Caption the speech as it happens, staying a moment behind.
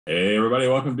Hey, everybody,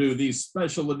 welcome to the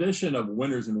special edition of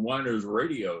Winners and Winers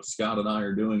Radio. Scott and I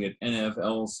are doing it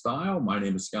NFL style. My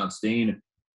name is Scott Steehn,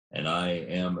 and I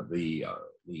am the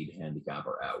lead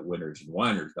handicapper at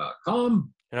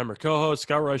winnersandwiners.com. And I'm your co-host,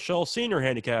 Scott Reichel, senior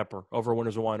handicapper over at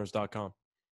winnersandwiners.com.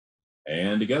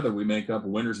 And together we make up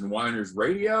Winners and Winers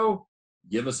Radio.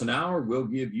 Give us an hour, we'll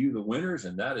give you the winners,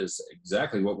 and that is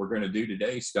exactly what we're going to do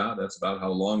today, Scott. That's how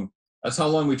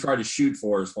long we try to shoot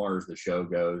for as far as the show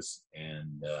goes.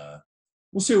 And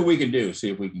we'll see what we can do,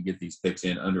 see if we can get these picks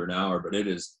in under an hour. But it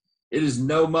is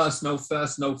no muss, no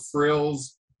fuss, no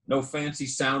frills, no fancy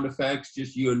sound effects,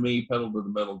 just you and me pedal to the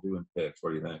metal doing picks. What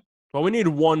do you think? Well, we need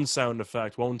one sound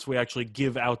effect once we actually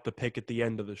give out the pick at the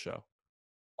end of the show.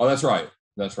 Oh, that's right.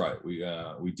 That's right. We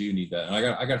do need that. And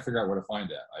I got to figure out where to find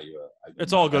that.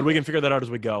 It's all good. We can figure that out as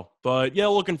we go. But, yeah,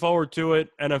 looking forward to it.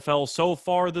 NFL so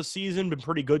far this season been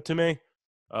pretty good to me.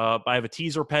 I have a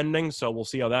teaser pending, so we'll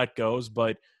see how that goes.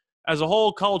 But as a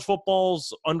whole, college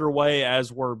football's underway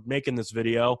as we're making this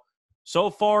video. So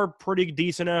far, pretty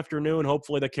decent afternoon.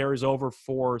 Hopefully that carries over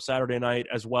for Saturday night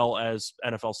as well as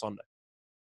NFL Sunday.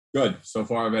 Good. So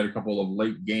far, I've had a couple of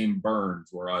late game burns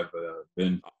where I've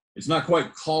been – it's not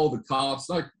quite call the cops.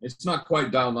 It's not quite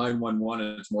dial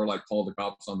 911. It's more like call the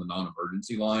cops on the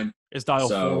non-emergency line. It's dial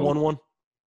 411,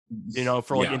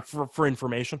 for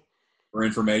information. For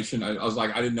information. I was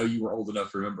like, I didn't know you were old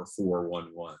enough to remember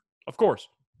 411. Of course.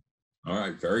 All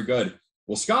right, very good.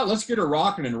 Well, Scott, let's get it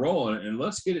rocking and rolling, and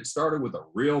let's get it started with a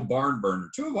real barn burner.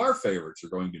 Two of our favorites are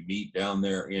going to meet down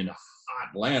there in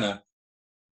Atlanta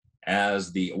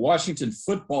as the Washington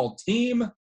football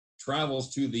team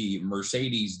travels to the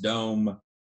Mercedes Dome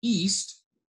East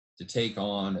to take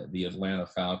on the Atlanta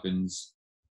Falcons.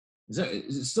 Is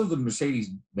it still the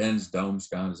Mercedes-Benz Dome,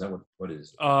 Scott? Is that what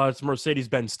is it? It's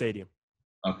Mercedes-Benz Stadium.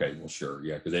 Okay, well, sure,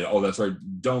 yeah, because that's right.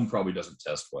 Dome probably doesn't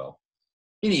test well.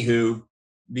 Anywho,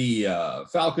 the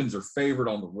Falcons are favored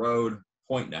on the road,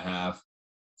 1.5.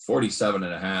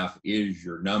 47.5 is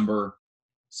your number.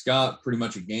 Scott, pretty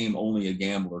much a game only a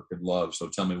gambler could love, so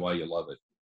tell me why you love it.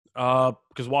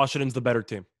 Because Washington's the better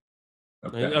team.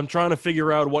 Okay. I'm trying to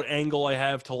figure out what angle I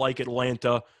have to like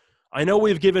Atlanta. I know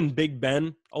we've given Big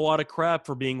Ben a lot of crap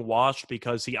for being washed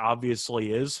because he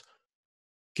obviously is.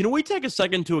 Can we take a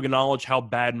second to acknowledge how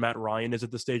bad Matt Ryan is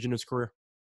at this stage in his career?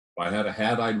 If I had a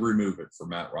hat, I'd remove it for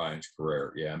Matt Ryan's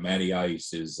career. Yeah, Matty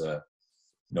Ice is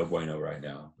no bueno right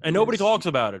now. And nobody talks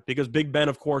about it because Big Ben,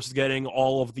 of course, is getting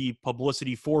all of the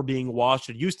publicity for being washed.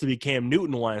 It used to be Cam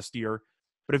Newton last year.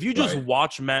 But if you just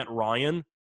watch Matt Ryan,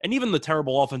 and even the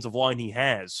terrible offensive line he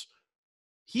has,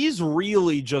 he's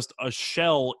really just a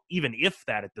shell, even if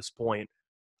that at this point.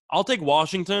 I'll take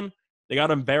Washington. They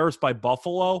got embarrassed by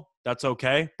Buffalo. That's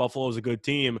okay. Buffalo's a good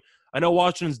team. I know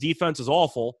Washington's defense is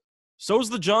awful. So is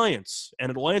the Giants. And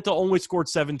Atlanta only scored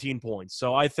 17 points.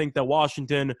 So I think that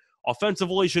Washington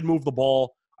offensively should move the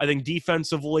ball. I think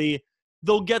defensively,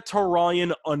 they'll get to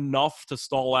Ryan enough to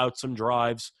stall out some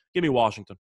drives. Give me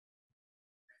Washington.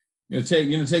 You're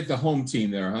gonna take the home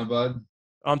team there, huh, bud?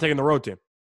 I'm taking the road team.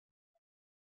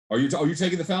 Are you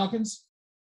taking the Falcons?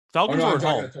 Falcons are at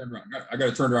home. I got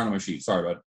to turn around on my sheet. Sorry,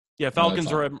 bud. Yeah,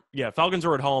 Falcons are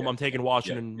at home. I'm taking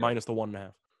Washington minus the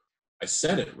 1.5. I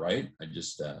said it right. I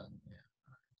just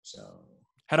so.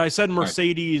 Had I said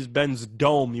Mercedes-Benz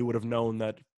Dome, you would have known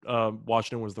that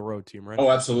Washington was the road team, right?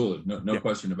 Oh, absolutely. No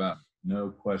question about it. No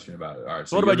question about it. All right.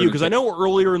 So what about you? Because I know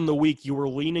earlier in the week you were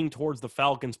leaning towards the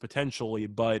Falcons potentially,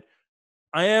 but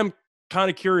I am kind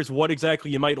of curious what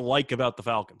exactly you might like about the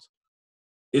Falcons.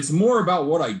 It's more about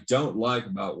what I don't like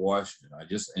about Washington.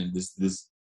 This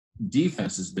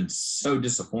defense has been so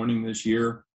disappointing this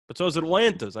year. But so is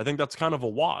Atlanta's. I think that's kind of a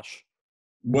wash.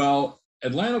 Well,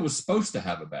 Atlanta was supposed to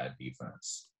have a bad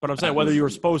defense. But I'm saying whether you were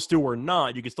supposed to or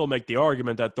not, you can still make the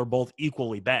argument that they're both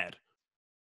equally bad.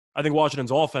 I think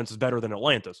Washington's offense is better than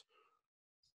Atlanta's.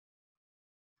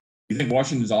 You think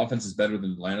Washington's offense is better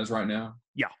than Atlanta's right now?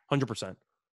 Yeah, 100%.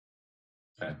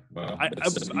 Okay. Well,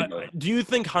 do you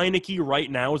think Heineke right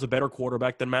now is a better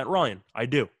quarterback than Matt Ryan? I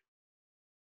do.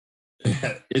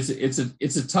 It's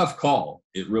a tough call.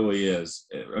 It really is.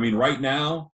 I mean, right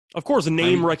now, of course,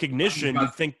 name recognition. You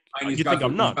think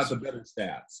I'm nuts? Got the better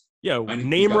stats. Yeah,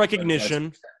 name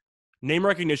recognition. Name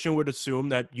recognition would assume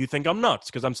that you think I'm nuts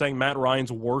because I'm saying Matt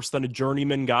Ryan's worse than a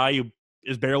journeyman guy who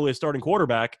is barely a starting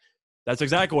quarterback. That's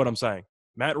exactly what I'm saying.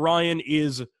 Matt Ryan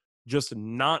is just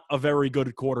not a very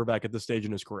good quarterback at this stage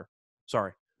in his career.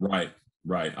 Sorry. Right.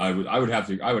 I would have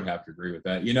to agree with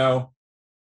that. You know,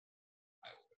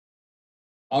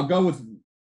 I'll go with.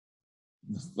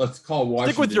 Let's call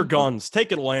Washington. Stick with your guns.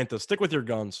 Take Atlanta. Stick with your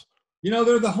guns.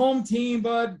 They're the home team,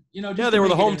 but, just Yeah, to they were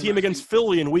the make it home team interesting. against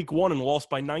Philly in week 1 and lost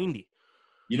by 90.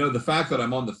 The fact that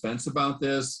I'm on the fence about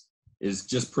this is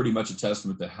just pretty much a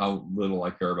testament to how little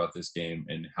I care about this game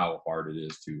and how hard it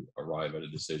is to arrive at a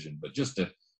decision. But just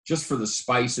for the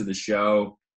spice of the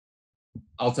show,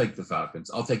 I'll take the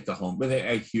Falcons. I'll take the home, with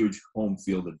a huge home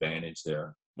field advantage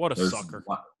there. What a There's sucker.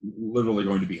 Literally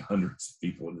going to be hundreds of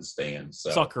people in the stands.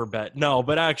 So. Sucker bet. No,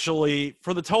 but actually,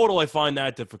 for the total, I find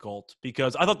that difficult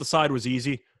because I thought the side was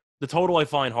easy. The total I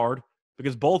find hard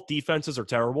because both defenses are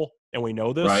terrible, and we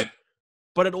know this. Right.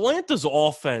 But Atlanta's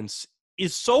offense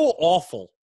is so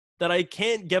awful that I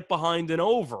can't get behind an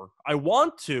over. I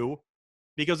want to,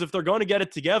 because if they're going to get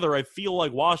it together, I feel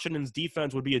like Washington's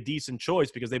defense would be a decent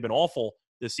choice because they've been awful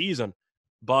this season.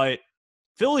 But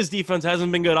Philly's defense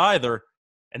hasn't been good either,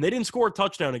 and they didn't score a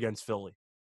touchdown against Philly.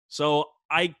 So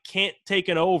I can't take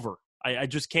an over. I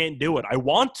just can't do it. I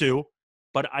want to,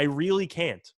 but I really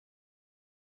can't.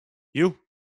 You?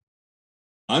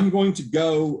 I'm going to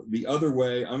go the other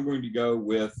way. I'm going to go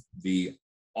with the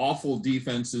awful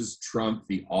defenses trump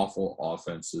the awful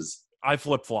offenses. I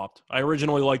flip-flopped. I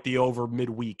originally liked the over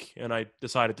midweek, and I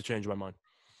decided to change my mind.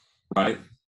 Right.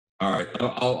 All right.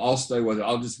 I'll stay with it.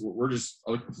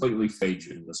 I'll completely fade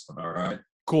you in this one. All right.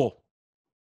 Cool.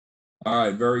 All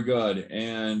right. Very good.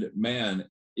 And man,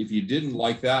 if you didn't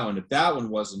like that one, if that one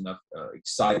wasn't enough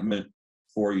excitement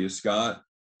for you, Scott,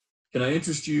 can I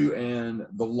interest you in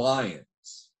the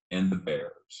Lions and the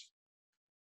Bears?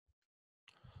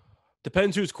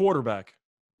 Depends who's quarterback.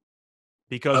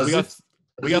 Because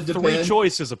we got three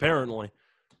choices, apparently.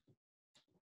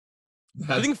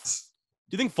 Do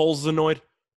you think Foles is annoyed?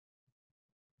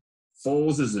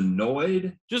 Foles is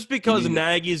annoyed? Just because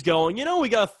Nagy's going, we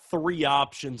got 3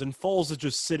 options, and Foles is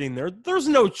just sitting there. There's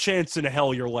no chance in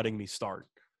hell you're letting me start.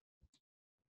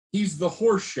 He's the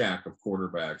horse shack of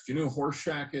quarterbacks. Do you know who horse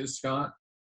shack is, Scott?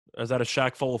 Is that a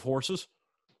shack full of horses?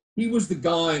 He was the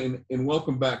guy in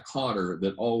Welcome Back, Kotter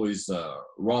that always,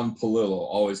 Ron Palillo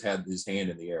always had his hand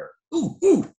in the air. Ooh,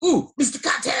 ooh, ooh, Mr.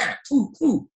 Kotter! Ooh,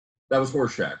 ooh. That was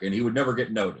horse shack, and he would never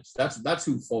get noticed. That's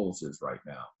who Foles is right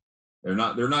now. They're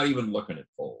not even looking at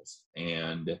Foles.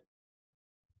 And,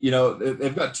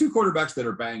 they've got 2 quarterbacks that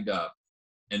are banged up,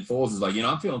 and Foles is like,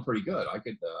 I'm feeling pretty good. I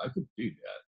could do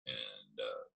that. And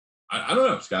I don't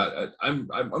know, Scott.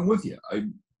 I'm with you. Do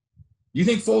you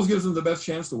think Foles gives them the best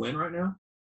chance to win right now?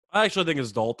 I actually think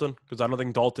it's Dalton, because I don't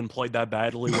think Dalton played that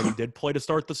badly when he did play to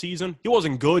start the season. He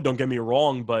wasn't good, don't get me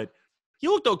wrong, but he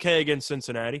looked okay against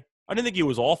Cincinnati. I didn't think he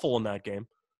was awful in that game.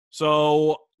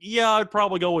 So, yeah, I'd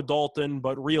probably go with Dalton,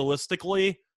 but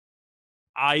realistically,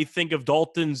 I think if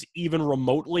Dalton's even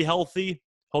remotely healthy,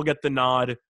 he'll get the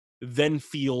nod, then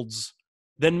Fields,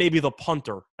 then maybe the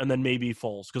punter, and then maybe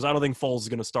Foles, because I don't think Foles is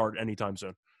going to start anytime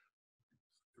soon.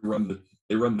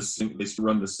 They run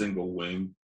the single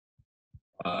wing.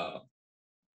 I've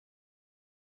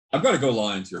got to go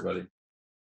Lions here, buddy.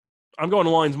 I'm going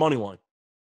Lions money line.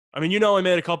 I mean, I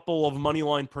made a couple of money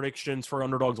line predictions for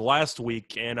underdogs last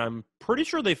week, and I'm pretty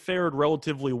sure they fared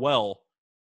relatively well.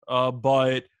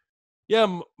 But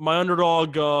yeah, my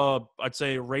underdog, I'd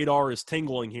say radar is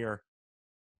tingling here.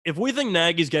 If we think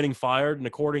Nagy's getting fired, and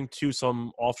according to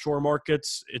some offshore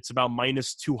markets, it's about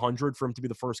minus 200 for him to be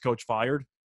the first coach fired.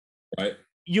 Right.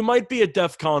 You might be at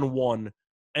DEFCON 1,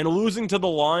 and losing to the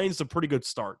Lions is a pretty good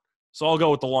start. So I'll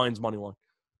go with the Lions money line.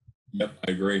 Yep,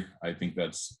 I agree. I think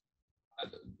that's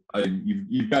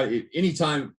you've got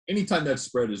anytime that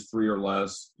spread is 3 or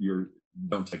less,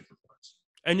 don't take the points.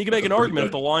 And you can make an argument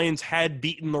if the Lions had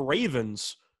beaten the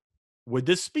Ravens, would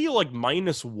this be like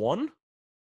 -1?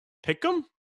 Pick them?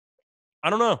 I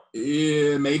don't know.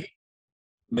 Yeah, maybe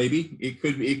it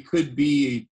could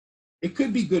be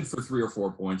good for 3 or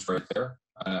 4 points right there.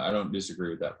 I don't disagree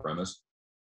with that premise.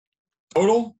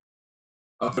 Total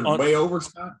up and way over,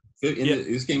 Scott.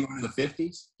 This game went in the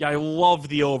 50s. Yeah, I love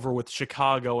the over with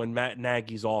Chicago and Matt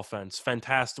Nagy's offense.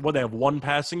 Fantastic. What, they have 1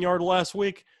 passing yard last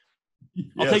week? Yes,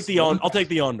 I'll take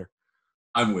the under.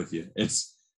 I'm with you.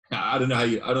 I don't know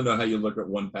how you look at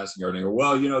 1 passing yard and go,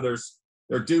 well,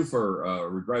 they're due for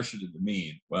regression to the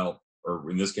mean. Well, or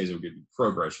in this case, it would be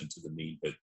progression to the mean.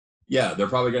 But yeah, they're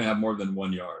probably going to have more than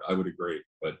 1 yard. I would agree,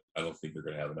 but I don't think they're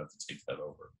going to have enough to take that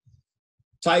over.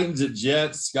 Titans at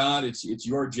Jets, Scott. It's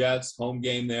your Jets home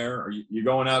game there. Are you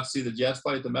going out to see the Jets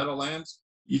play at the Meadowlands?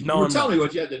 You were telling me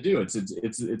what you had to do.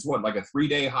 It's what, like a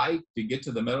 3-day hike to get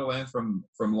to the Meadowlands from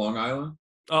Long Island?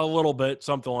 A little bit,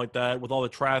 something like that, with all the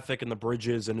traffic and the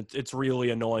bridges, and it's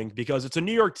really annoying because it's a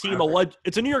New York team.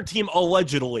 It's a New York team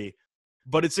allegedly,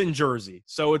 but it's in Jersey,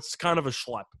 so it's kind of a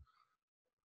schlep.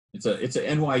 It's a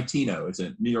NY Tino. It's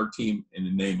a New York team in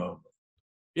the name only.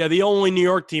 Yeah, the only New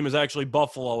York team is actually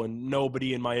Buffalo, and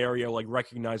nobody in my area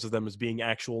recognizes them as being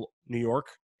actual New York,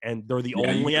 and they're the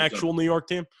Yeah, you only guys actual don't. New York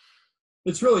team.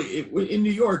 It's really in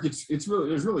New York. It's really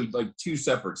there's really like two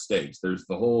separate states. There's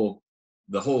the whole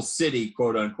city,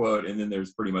 quote unquote, and then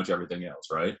there's pretty much everything else,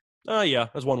 right? Yeah,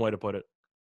 that's one way to put it.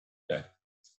 Okay,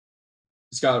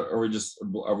 Scott, are we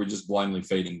just blindly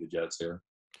fading the Jets here?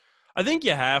 I think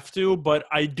you have to, but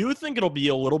I do think it'll be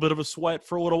a little bit of a sweat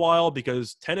for a little while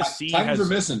because Tennessee Titans are has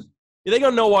missing. they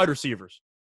got no wide receivers.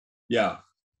 Yeah,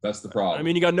 that's the I problem.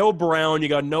 mean, you got no Brown, you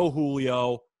got no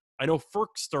Julio. I know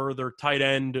Ferkster, their tight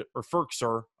end, or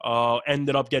Ferkser,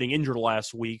 ended up getting injured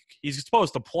last week. He's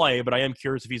supposed to play, but I am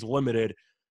curious if he's limited.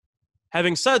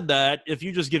 Having said that, if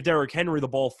you just give Derrick Henry the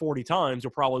ball 40 times,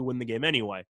 you'll probably win the game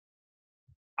anyway.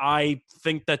 I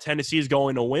think that Tennessee is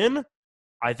going to win.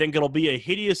 I think it'll be a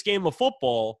hideous game of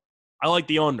football. I like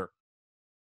the under.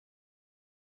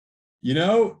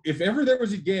 If ever there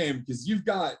was a game, because you've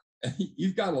got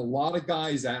you've got a lot of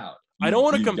guys out. I don't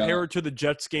want to You've got compare it to the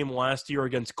Jets game last year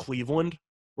against Cleveland,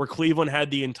 where Cleveland had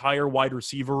the entire wide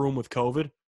receiver room with COVID,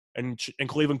 and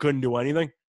Cleveland couldn't do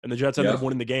anything, and the Jets ended up Yep.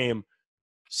 winning the game.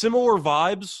 Similar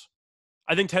vibes.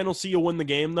 I think Tennessee will win the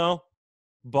game, though,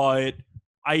 but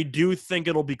I do think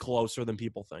it'll be closer than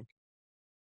people think.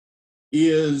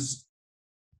 Is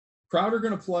Crowder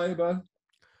going to play, bud?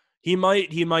 He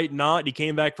might not. He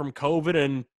came back from COVID,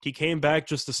 and he came back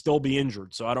just to still be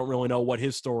injured. So I don't really know what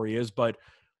his story is, but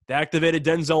they activated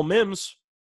Denzel Mims,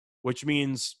 which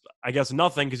means, I guess,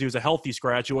 nothing because he was a healthy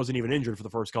scratch. He wasn't even injured for the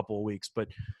first couple of weeks. But,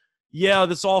 yeah,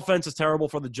 this offense is terrible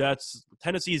for the Jets.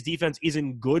 Tennessee's defense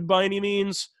isn't good by any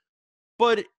means,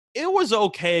 but it was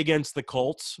okay against the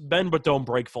Colts. Bend but don't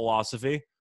break philosophy.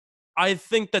 I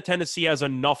think that Tennessee has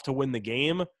enough to win the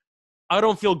game. I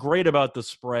don't feel great about the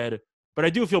spread, but I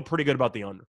do feel pretty good about the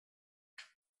under.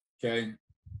 Okay.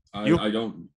 You? I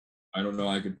don't know.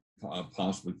 I could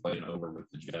possibly play it over with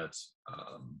the Jets.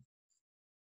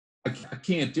 I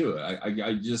can't do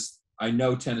it. I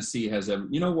know Tennessee has every.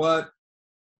 You know what?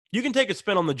 You can take a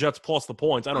spin on the Jets plus the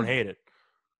points. I don't hate it.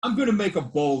 I'm going to make a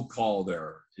bold call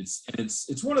there.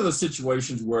 It's one of those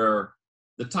situations where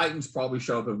the Titans probably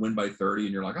show up and win by 30,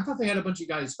 and you're like, I thought they had a bunch of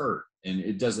guys hurt, and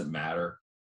it doesn't matter.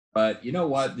 But you know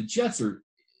what? The Jets are.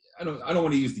 I don't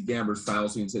want to use the gambler's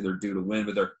fallacy and say they're due to win,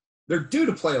 but they're due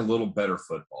to play a little better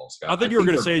football, Scott. I thought you were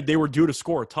going to say they were due to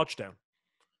score a touchdown.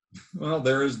 Well,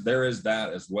 there is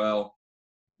that as well.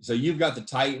 So you've got the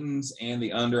Titans and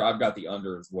the under. I've got the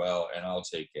under as well, and I'll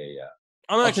take a.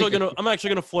 I'm actually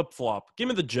gonna flip flop. Give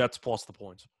me the Jets plus the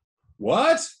points.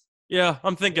 What? Yeah,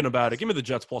 I'm thinking about it. Give me the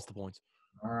Jets plus the points.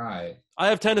 All right. I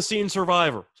have Tennessee in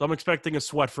Survivor, so I'm expecting a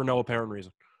sweat for no apparent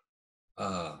reason.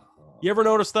 You ever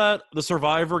notice that the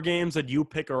Survivor games that you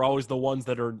pick are always the ones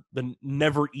that are the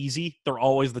never easy? They're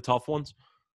always the tough ones.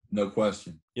 No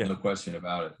question. Yeah. No question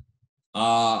about it.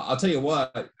 I'll tell you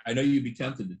what. I know you'd be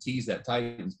tempted to tease that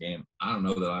Titans game. I don't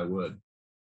know that I would.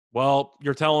 Well,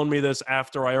 you're telling me this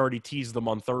after I already teased them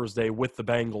on Thursday with the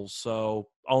Bengals, so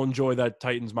I'll enjoy that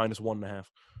Titans minus 1.5.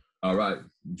 All right.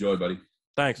 Enjoy, buddy.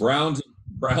 Thanks. Browns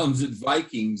at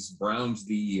Vikings. Browns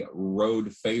the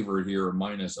road favorite here,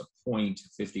 minus a point.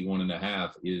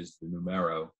 51.5 is the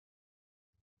numero.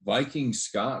 Vikings,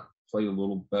 Scott, played a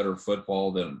little better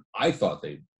football than I thought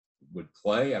they would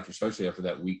play, especially after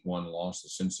that week 1 loss to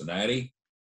Cincinnati.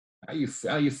 How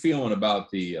you feeling about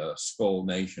the Skull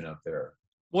Nation up there?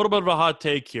 A little bit of a hot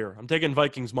take here. I'm taking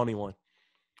Vikings money line.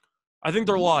 I think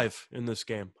they're live in this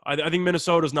game. I think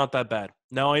Minnesota's not that bad.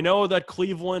 Now, I know that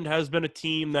Cleveland has been a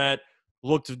team that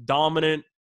looked dominant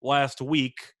last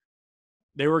week.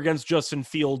 They were against Justin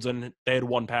Fields, and they had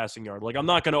 1 passing yard. I'm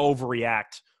not going to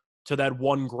overreact to that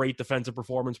one great defensive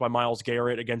performance by Myles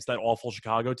Garrett against that awful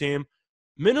Chicago team.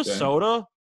 Minnesota,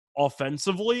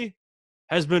 offensively,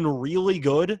 has been really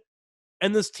good,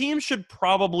 and this team should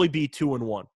probably be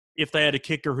 2-1 if they had a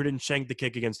kicker who didn't shank the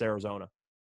kick against Arizona.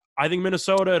 I think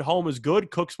Minnesota at home is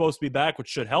good. Cook's supposed to be back, which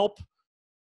should help.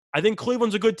 I think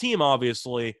Cleveland's a good team,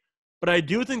 obviously, but I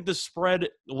do think the spread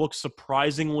looks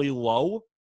surprisingly low.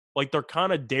 They're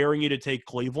kind of daring you to take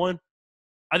Cleveland.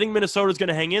 I think Minnesota's going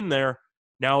to hang in there.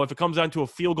 Now, if it comes down to a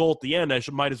field goal at the end, I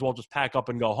might as well just pack up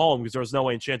and go home because there's no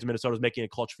way in chance of Minnesota's making a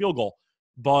clutch field goal.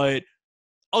 But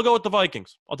I'll go with the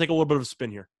Vikings. I'll take a little bit of a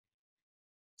spin here.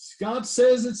 Scott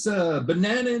says it's a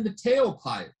banana in the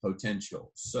tailpipe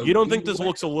potential. So you don't think this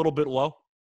looks a little bit low?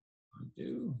 I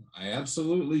do. I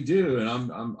absolutely do.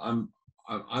 And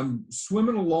I'm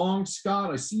swimming along,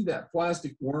 Scott. I see that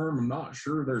plastic worm. I'm not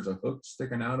sure there's a hook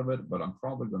sticking out of it, but I'm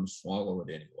probably going to swallow it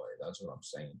anyway. That's what I'm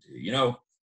saying to you.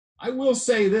 I will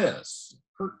say this.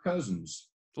 Kirk Cousins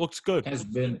Looks good. has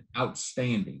been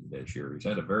outstanding this year. He's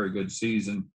had a very good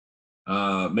season.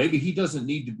 Maybe he doesn't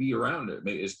need to be around it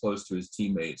as close to his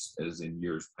teammates as in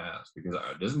years past, because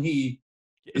doesn't he?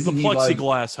 The Isn't he like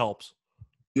plexiglass helps.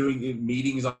 doing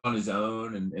meetings on his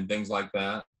own and things like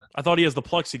that? I thought he has the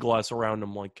plexiglass around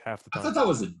him like half the I time. thought that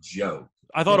was a joke.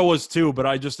 I thought it was too, but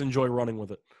I just enjoy running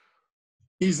with it.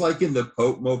 He's like in the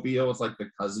Pope mobile. It's like the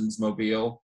Cousins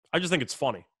mobile. I just think it's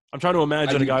funny. I'm trying to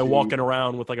imagine a guy walking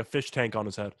around with like a fish tank on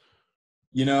his head.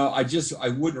 You know, I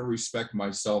wouldn't respect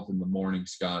myself in the morning,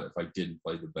 Scott, if I didn't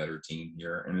play the better team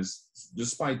here. And it's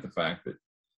despite the fact that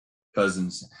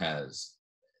Cousins has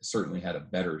certainly had a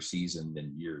better season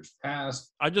than years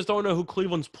past. I just don't know who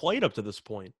Cleveland's played up to this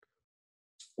point.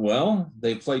 Well,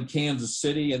 they played Kansas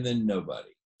City and then nobody.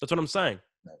 That's what I'm saying.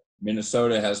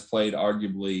 Minnesota has played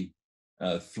arguably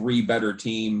three better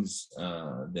teams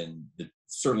than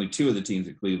certainly two of the teams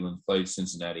that Cleveland played: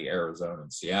 Cincinnati, Arizona,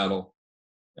 and Seattle.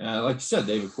 Like you said,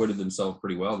 they've acquitted themselves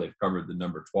pretty well. They've covered the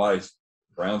number twice.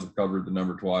 The Browns have covered the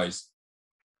number twice.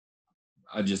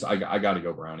 I got to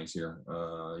go Brownies here.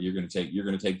 You're going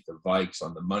to take the Vikes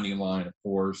on the money line, of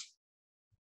course.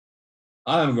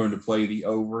 I'm going to play the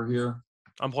over here.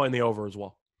 I'm playing the over as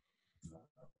well.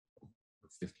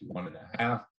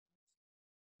 51.5.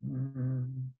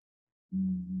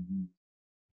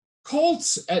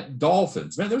 Colts at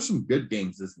Dolphins. Man, there's some good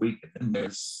games this week, and then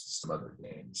there's some other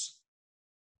games.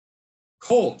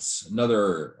 Colts,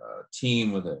 another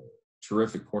team with a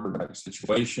terrific quarterback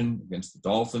situation against the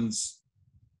Dolphins.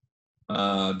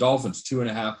 Dolphins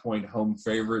 2.5-point home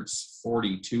favorites.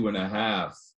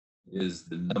 42.5 is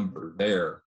the number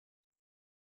there.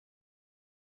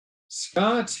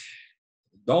 Scott,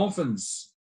 Dolphins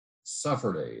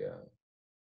suffered a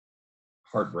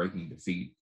heartbreaking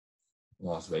defeat in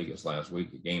Las Vegas last week,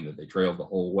 a game that they trailed the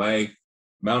whole way.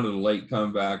 Mounted a late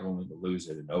comeback, only to lose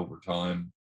it in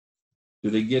overtime. Do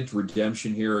they get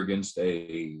redemption here against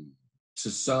to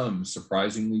some,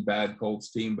 surprisingly bad Colts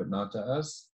team, but not to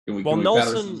us? Can we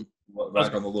Nelson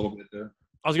back on a little bit there?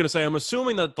 I was going to say, I'm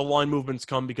assuming that the line movements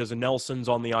come because Nelson's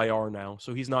on the IR now,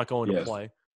 so he's not going to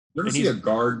play. You ever see a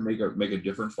guard make a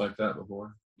difference like that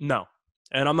before? No.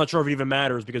 And I'm not sure if it even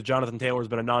matters because Jonathan Taylor's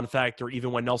been a non-factor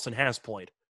even when Nelson has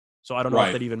played. So I don't know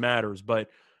if that even matters. But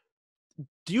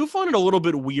do you find it a little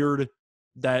bit weird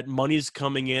that money's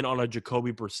coming in on a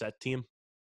Jacoby Brissett team?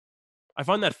 I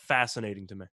find that fascinating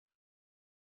to me.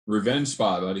 Revenge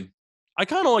spot, buddy. I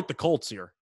kind of like the Colts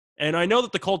here. And I know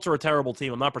that the Colts are a terrible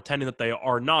team. I'm not pretending that they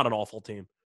are not an awful team.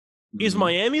 Mm-hmm. Is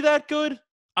Miami that good?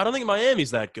 I don't think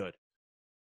Miami's that good.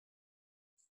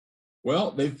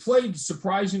 Well, they've played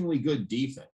surprisingly good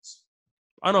defense.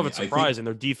 I don't know if it's surprising.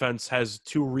 Their defense has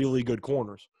two really good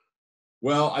corners.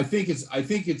 Well, I think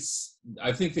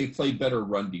they played better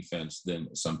run defense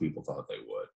than some people thought they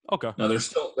would. Okay. Now they're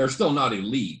still not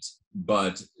elite,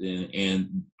 but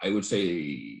and I would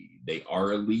say they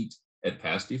are elite at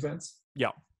pass defense.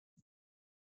 Yeah.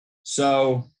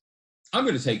 So I'm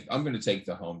going to take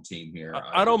the home team here.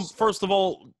 I don't. First of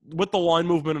all, with the line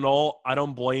movement and all, I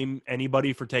don't blame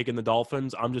anybody for taking the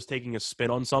Dolphins. I'm just taking a spin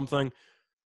on something.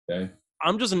 Okay.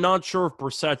 I'm just not sure if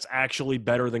Brissett's actually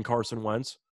better than Carson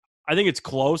Wentz. I think it's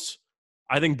close.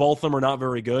 I think both of them are not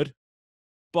very good.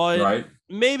 But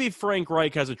maybe Frank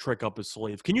Reich has a trick up his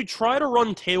sleeve. Can you try to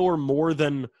run Taylor more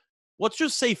than, let's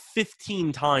just say,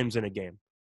 15 times in a game?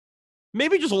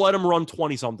 Maybe just let him run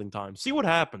 20-something times. See what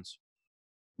happens.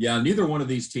 Yeah, neither one of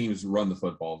these teams run the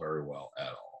football very well at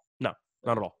all. No,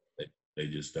 not at all. They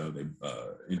just don't.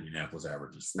 Indianapolis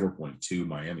averages 4.2,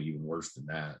 Miami even worse than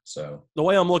that. So the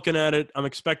way I'm looking at it, I'm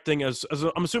expecting, as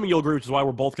I'm assuming you'll agree, which is why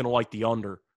we're both going to like the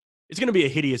under. It's going to be a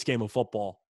hideous game of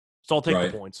football. So I'll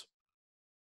take the points.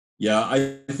 Yeah,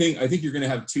 I think you're going to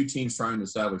have two teams trying to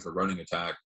establish a running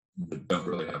attack that don't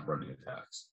really have running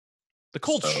attacks. The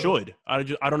Colts should. I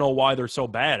don't know why they're so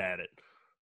bad at it.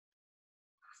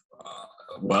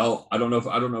 Well, I don't know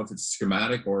if it's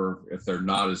schematic or if they're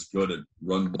not as good at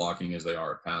run blocking as they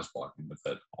are at pass blocking with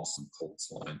that awesome Colts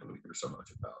line that we hear so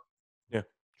much about. Yeah,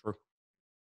 true.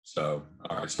 So,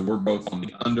 all right. So we're both on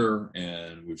the under,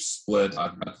 and we've split.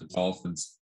 I've got the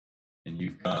Dolphins, and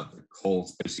you've got the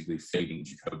Colts basically fading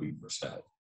Jacoby Brissett.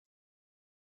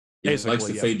 He likes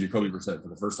to fade Jacoby Brissett for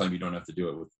the first time. You don't have to do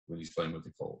it when he's playing with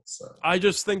the Colts. So. I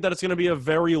just think that it's going to be a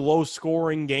very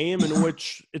low-scoring game in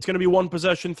which it's going to be one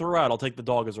possession throughout. I'll take the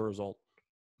dog as a result.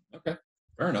 Okay,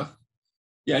 fair enough.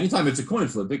 Yeah, anytime it's a coin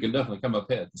flip, it can definitely come up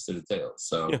heads instead of tails.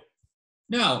 So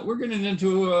Now we're getting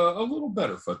into a little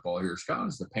better football here, Scott,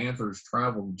 as the Panthers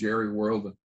travel to Jerry World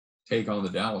to take on the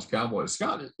Dallas Cowboys.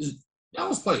 Scott, does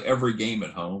Dallas play every game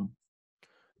at home?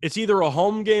 It's either a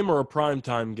home game or a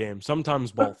primetime game,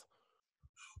 sometimes both.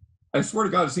 I swear to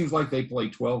God, it seems like they play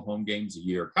 12 home games a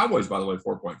year. Cowboys, by the way,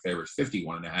 4-point favorites,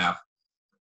 51.5.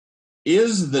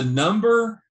 Is the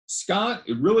number, Scott?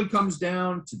 It really comes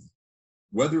down to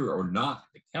whether or not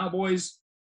the Cowboys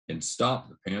can stop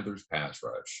the Panthers' pass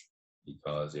rush.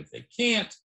 Because if they can't,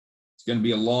 it's going to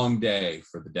be a long day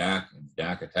for the Dak and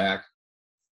Dak attack.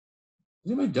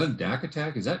 Has anybody done Dak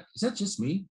attack? Is that just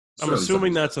me? I'm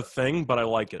assuming that's a thing, but I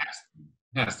like it.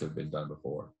 Has to have been done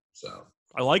before. So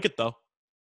I like it, though.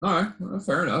 All right, well,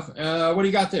 fair enough. What do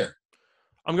you got there?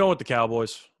 I'm going with the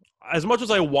Cowboys. As much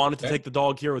as I wanted to take the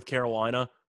dog here with Carolina,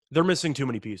 they're missing too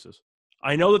many pieces.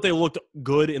 I know that they looked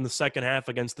good in the second half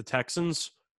against the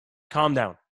Texans. Calm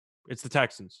down. It's the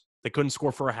Texans. They couldn't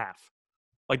score for a half.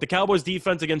 Like, the Cowboys'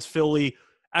 defense against Philly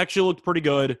actually looked pretty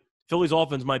good. Philly's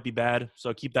offense might be bad,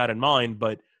 so keep that in mind.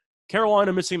 But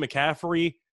Carolina missing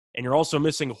McCaffrey, and you're also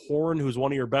missing Horn, who's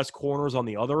one of your best corners on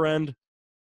the other end.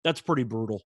 That's pretty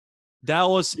brutal.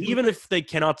 Dallas, even if they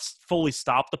cannot fully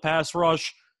stop the pass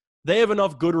rush, they have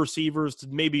enough good receivers to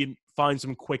maybe find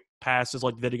some quick passes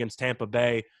like they did against Tampa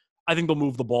Bay. I think they'll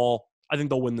move the ball. I think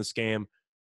they'll win this game.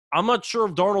 I'm not sure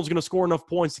if Darnold's going to score enough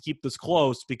points to keep this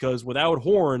close because without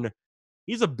Horn,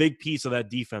 he's a big piece of that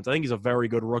defense. I think he's a very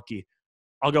good rookie.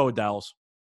 I'll go with Dallas.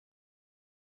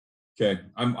 Okay,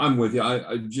 I'm with you.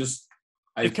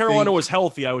 If Carolina was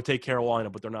healthy, I would take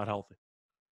Carolina, but they're not healthy.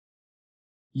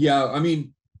 Yeah, I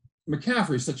mean,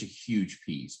 McCaffrey is such a huge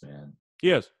piece, man.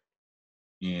 He is.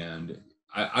 And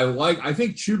I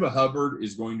think Chuba Hubbard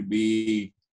is going to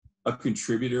be a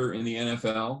contributor in the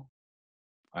NFL.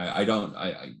 I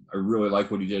really like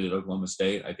what he did at Oklahoma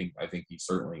State. I think he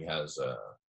certainly has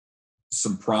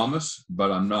some promise,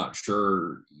 but I'm not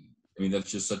sure. I mean,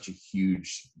 that's just such a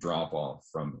huge drop off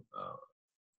from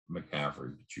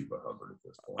McCaffrey to Chuba Hubbard at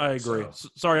this point. I agree.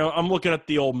 Sorry, I'm looking at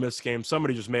the Ole Miss game.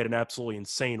 Somebody just made an absolutely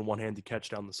insane one-handed catch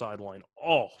down the sideline.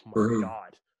 Oh, my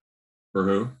God. For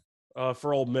who?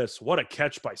 For Ole Miss. What a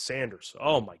catch by Sanders.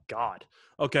 Oh, my God.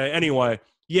 Okay, anyway.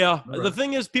 Yeah, right. The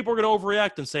thing is people are going to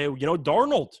overreact and say,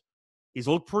 Darnold, he's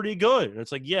looked pretty good. And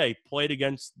it's like, yeah, he played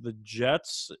against the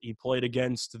Jets. He played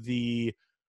against the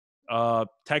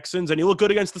Texans, and he looked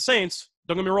good against the Saints.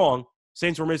 Don't get me wrong.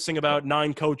 Saints were missing about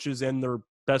 9 coaches and their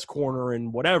best corner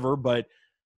and whatever, but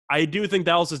I do think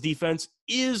Dallas's defense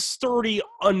is sturdy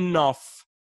enough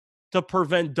to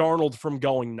prevent Darnold from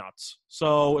going nuts.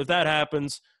 So if that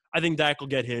happens, I think Dak will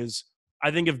get his.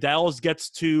 I think if Dallas gets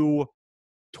to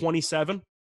 27,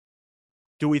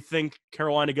 do we think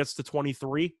Carolina gets to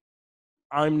 23?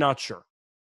 I'm not sure.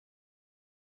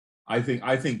 I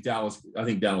think Dallas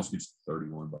gets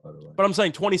 31, by the way. But I'm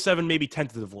saying 27 maybe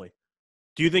tentatively.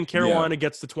 Do you think Carolina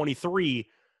gets to 23?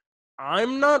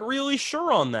 I'm not really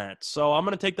sure on that, so I'm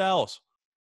going to take Dallas.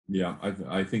 Yeah,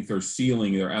 I think their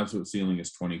absolute ceiling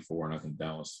is 24, and I think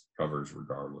Dallas covers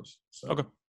regardless. So okay.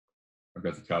 I've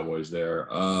got the Cowboys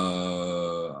there.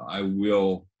 I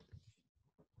will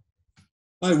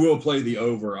play the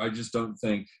over. I just don't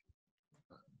think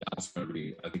Dallas is going to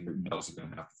be – I think Dallas is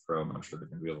going to have to throw. I'm not sure they're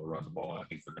going to be able to run the ball. I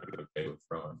think they're going to be okay with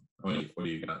throwing. What do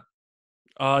you got?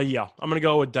 Yeah, I'm going to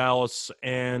go with Dallas.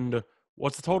 And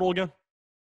what's the total again?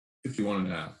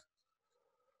 51.5.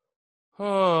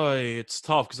 Oh, it's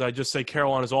tough because I just say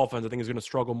Carolina's offense I think is going to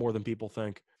struggle more than people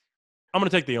think. I'm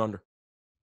going to take the under.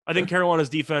 I think Carolina's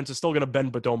defense is still going to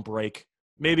bend but don't break.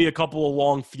 Maybe a couple of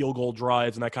long field goal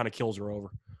drives, and that kind of kills her over.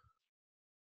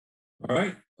 All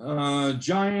right.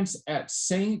 Giants at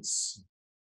Saints.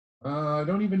 I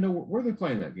don't even know where they're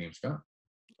playing that game, Scott.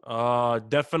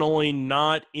 Definitely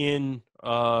not in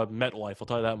MetLife. I'll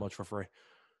tell you that much for free.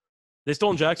 They still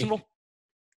in Jacksonville?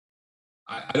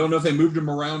 I don't know if they moved them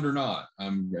around or not. I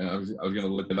was going to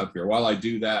look it up here. While I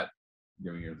do that,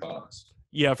 give me your thoughts.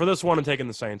 Yeah, for this one, I'm taking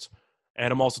the Saints,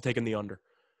 and I'm also taking the under.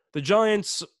 The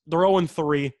Giants, they're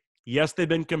 0-3. Yes, they've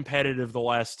been competitive the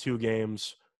last 2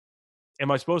 games.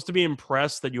 Am I supposed to be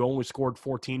impressed that you only scored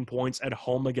 14 points at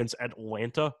home against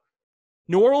Atlanta?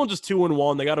 New Orleans is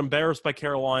 2-1. They got embarrassed by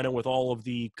Carolina with all of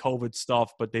the COVID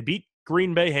stuff, but they beat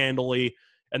Green Bay handily,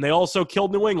 and they also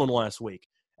killed New England last week.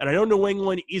 And I know New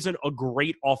England isn't a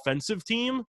great offensive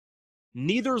team.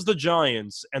 Neither is the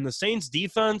Giants. And the Saints'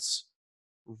 defense,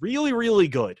 really, really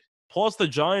good. Plus, the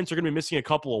Giants are going to be missing a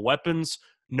couple of weapons.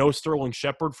 No Sterling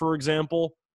Shepard, for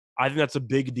example. I think that's a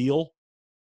big deal.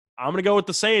 I'm going to go with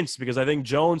the Saints because I think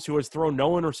Jones, who has thrown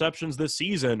no interceptions this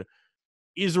season,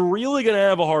 is really going to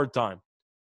have a hard time.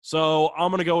 So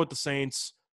I'm going to go with the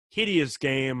Saints. Hideous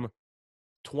game,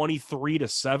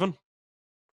 23-7.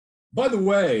 By the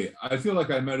way, I feel like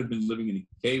I might have been living in a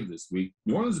cave this week.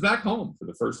 New Orleans is back home for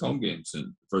the first home game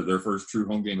for their first true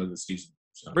home game of the season.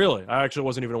 So. Really? I actually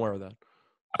wasn't even aware of that.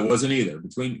 I wasn't either.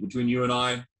 Between you and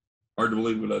I, Hard to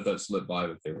believe we let that slip by,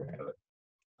 but there we have it.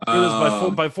 It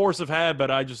was by force of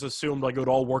habit. I just assumed like it would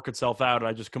all work itself out, and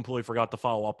I just completely forgot to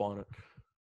follow up on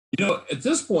it. At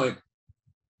this point,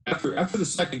 after the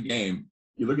second game,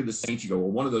 you look at the Saints, you go, well,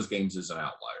 one of those games is an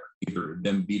outlier. Either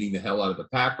them beating the hell out of the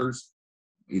Packers,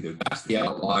 either that's the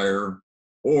outlier,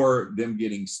 or them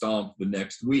getting stomped the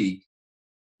next week,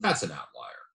 that's an outlier.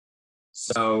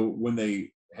 So when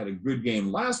they had a good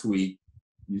game last week,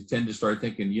 you tend to start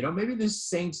thinking, maybe this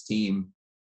Saints team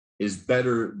is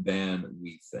better than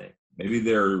we think. Maybe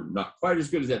they're not quite as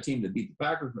good as that team that beat the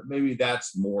Packers, but maybe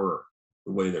that's more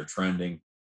the way they're trending.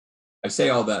 I say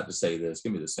all that to say this.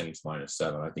 Give me the Saints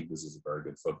 -7. I think this is a very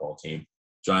good football team.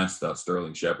 Giants without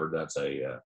Sterling Shepard,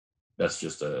 that's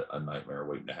just a nightmare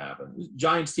waiting to happen. The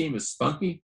Giants team is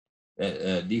spunky.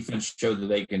 Defense showed that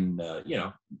they can,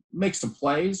 make some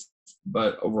plays,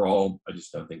 but overall, I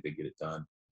just don't think they get it done.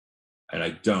 And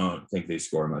I don't think they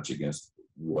score much against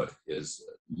what is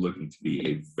looking to be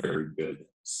a very good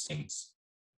Saints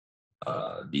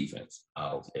defense.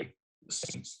 I'll take the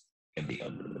Saints and the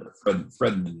under,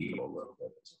 threading the needle a little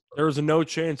bit. There is no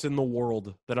chance in the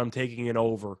world that I'm taking it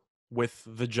over with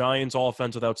the Giants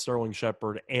offense without Sterling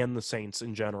Shepard and the Saints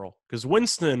in general. Because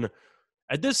Winston,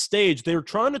 at this stage, they're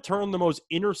trying to turn the most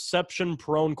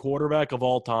interception-prone quarterback of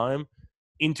all time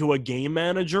into a game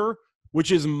manager,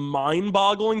 which is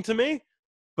mind-boggling to me.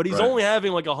 But he's only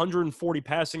having like 140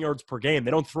 passing yards per game.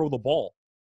 They don't throw the ball.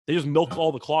 They just milk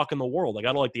all the clock in the world. I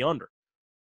got to like the under.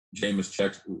 Jameis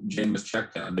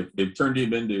checked down. They've turned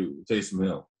him into Taysom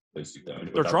Hill, basically.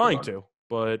 They're trying to,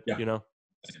 but,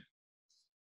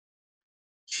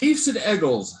 Chiefs and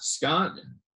Eagles, Scott.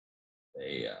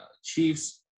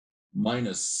 Chiefs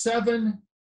 -7.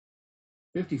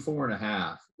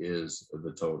 54.5 is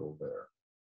the total there.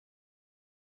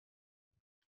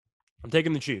 I'm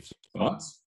taking the Chiefs.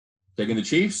 Thoughts? Taking the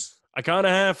Chiefs? I kind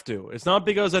of have to. It's not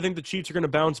because I think the Chiefs are going to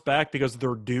bounce back because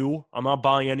they're due. I'm not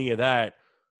buying any of that.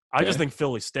 I just think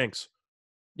Philly stinks.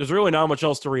 There's really not much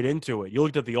else to read into it. You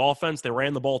looked at the offense. They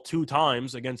ran the ball 2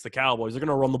 times against the Cowboys. They're going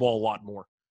to run the ball a lot more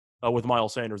with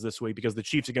Miles Sanders this week because the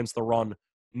Chiefs against the run,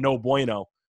 no bueno.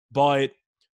 But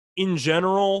in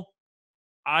general,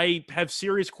 I have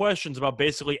serious questions about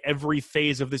basically every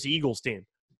phase of this Eagles team.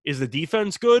 Is the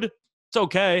defense good? It's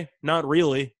okay. Not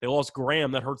really. They lost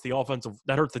Graham. That hurts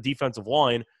the defensive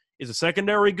line. Is the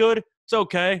secondary good? It's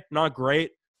okay. Not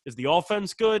great. Is the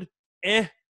offense good?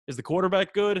 Is the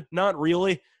quarterback good? Not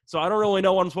really. So I don't really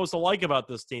know what I'm supposed to like about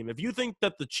this team. If you think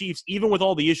that the Chiefs, even with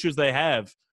all the issues they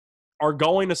have, are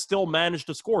going to still manage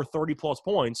to score 30-plus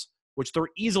points, which they're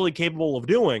easily capable of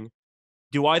doing,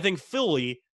 do I think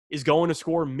Philly is going to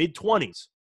score mid-20s?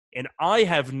 And I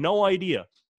have no idea.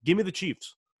 Give me the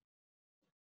Chiefs.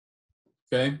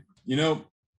 Okay.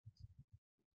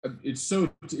 It's so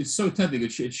tempting.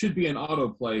 It should be an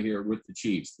autoplay here with the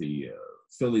Chiefs. The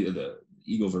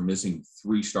Eagles are missing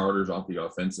 3 starters off the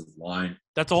offensive line.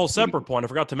 That's a whole separate point. I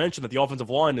forgot to mention that the offensive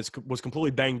line was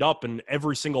completely banged up, and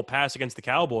every single pass against the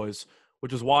Cowboys,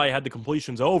 which is why I had the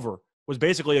completions over, was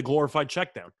basically a glorified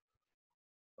checkdown.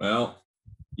 Well,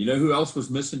 you know who else was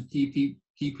missing key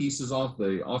pieces off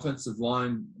the offensive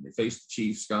line? They faced the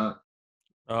Chiefs, Scott.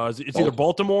 It's either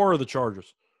Baltimore or the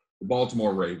Chargers. The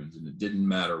Baltimore Ravens, and it didn't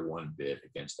matter one bit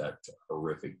against that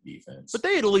horrific defense. But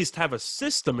they at least have a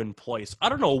system in place. I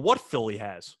don't know what Philly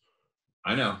has.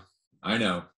 I know.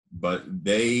 But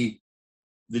the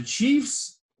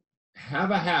Chiefs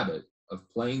have a habit of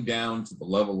playing down to the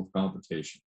level of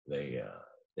competition.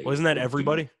 Isn't that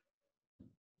everybody?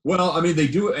 Well, I mean, they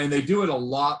do it, and they do it a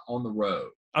lot on the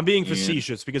road. I'm being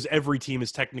facetious because every team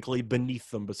is technically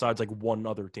beneath them besides like one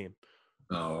other team.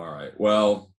 Oh, all right.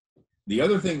 Well, the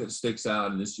other thing that sticks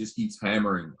out, and this just keeps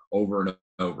hammering over and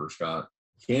over, Scott,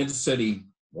 Kansas City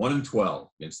 1-12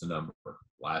 against the number,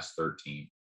 last 13.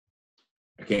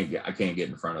 I can't get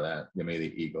in front of that. Give me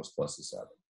the Eagles plus the 7.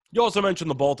 You also mentioned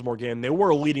the Baltimore game. They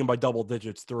were leading by double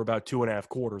digits through about 2.5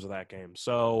 quarters of that game.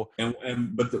 So and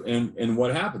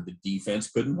what happened? The defense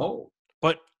couldn't hold.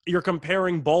 But you're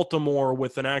comparing Baltimore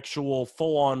with an actual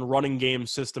full-on running game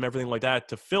system, everything like that,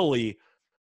 to Philly,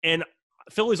 and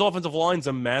Philly's offensive line's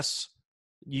a mess.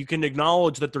 You can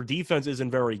acknowledge that their defense isn't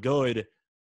very good.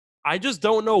 I just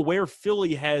don't know where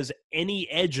Philly has any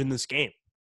edge in this game.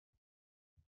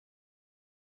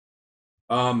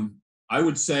 I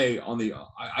would say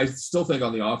I still think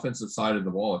on the offensive side of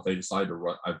the ball, if they decide to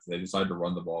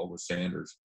run the ball with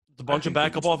Sanders, it's a bunch of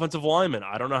backup offensive linemen.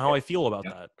 I don't know how I feel about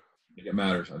that. I think it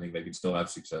matters. I think they can still have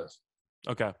success.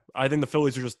 Okay. I think the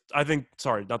Phillies are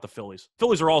not the Phillies.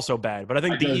 Phillies are also bad, but I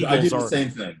think the Eagles I did the same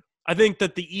thing. I think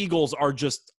that the Eagles are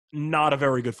just not a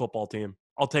very good football team.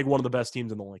 I'll take one of the best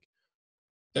teams in the league.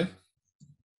 Okay.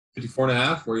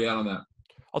 54.5. Where are you at on that?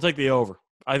 I'll take the over.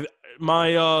 I don't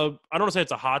want to say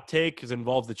it's a hot take because it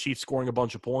involves the Chiefs scoring a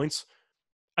bunch of points.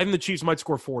 I think the Chiefs might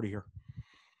score 40 here.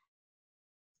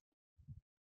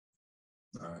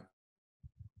 All right.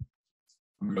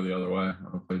 I'm going to go the other way.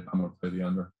 I'm going to play the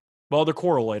under. Well, they're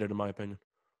correlated, in my opinion.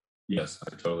 Yes,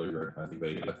 I totally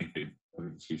agree. I think the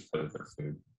Chiefs play with their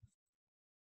food.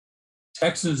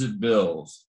 Texans at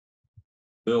Bills.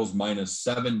 Bills minus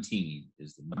 17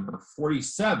 is the number.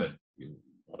 47. You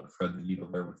want to thread the needle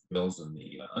there with the Bills and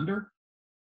the under?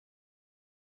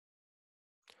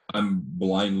 I'm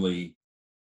blindly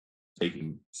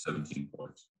taking 17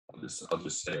 points. I'll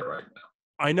just say it right now.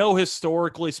 I know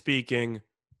historically speaking,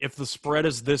 if the spread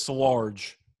is this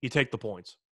large, you take the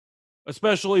points.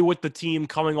 Especially with the team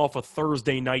coming off a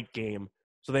Thursday night game,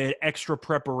 so they had extra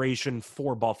preparation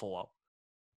for Buffalo.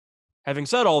 Having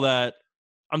said all that,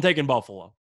 I'm taking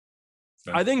Buffalo.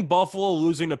 Okay. I think Buffalo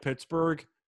losing to Pittsburgh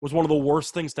was one of the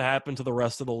worst things to happen to the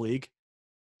rest of the league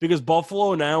because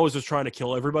Buffalo now is just trying to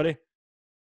kill everybody.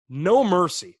 No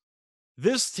mercy.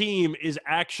 This team is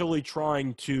actually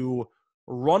trying to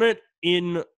run up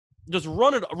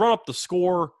the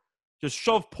score, just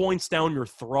shove points down your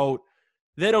throat.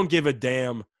 They don't give a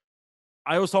damn.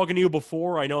 I was talking to you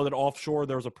before. I know that offshore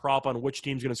there was a prop on which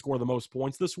team's going to score the most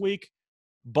points this week.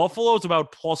 Buffalo's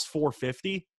about plus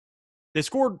 450. They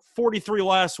scored 43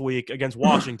 last week against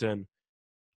Washington.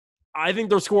 I think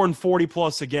they're scoring 40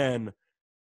 plus again.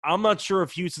 I'm not sure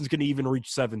if Houston's going to even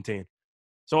reach 17.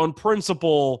 So in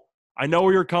principle, I know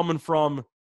where you're coming from.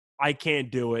 I can't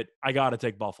do it. I got to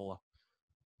take Buffalo.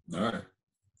 All right.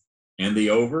 And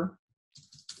the over?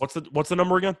 What's the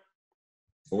number again?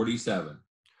 47.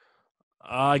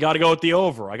 I got to go with the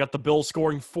over. I got the Bills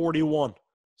scoring 41,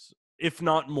 if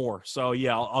not more. So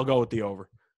yeah, I'll go with the over.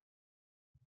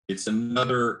 It's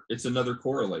another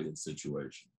correlated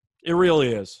situation. It really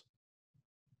is.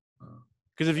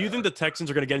 Because if you think the Texans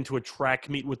are going to get into a track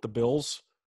meet with the Bills,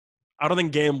 I don't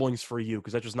think gambling's for you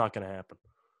because that's just not going to happen.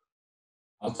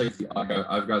 I'll take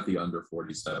I've got the under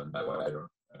 47. That way I don't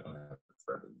have to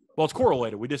thread it. Well, it's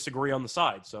correlated. We disagree on the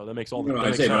side, so that makes all the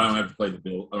sense. But I don't have to play the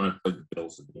Bills. I don't have to play the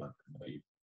Bills at the under.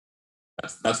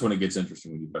 That's when it gets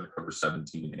interesting when you've got to cover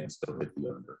 17 and still hit the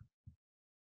under.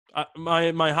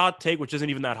 My hot take, which isn't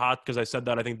even that hot because I said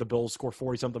that I think the Bills score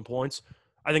 40-something points.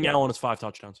 I think Allen has 5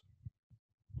 touchdowns.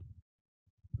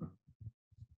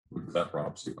 Look at that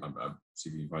prop. See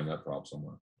if you can find that prop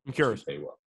somewhere. I'm curious.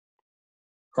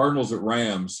 Cardinals at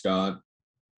Rams, Scott.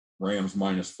 Rams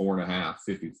minus 4.5,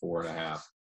 54.5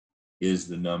 is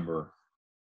the number.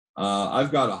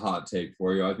 I've got a hot take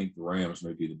for you. I think the Rams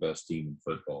may be the best team in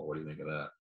football. What do you think of that?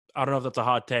 I don't know if that's a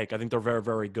hot take. I think they're very,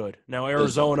 very good. Now,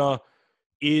 Arizona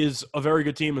is a very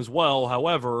good team as well.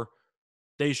 However,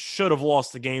 they should have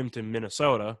lost the game to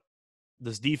Minnesota.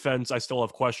 This defense I still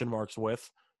have question marks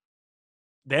with.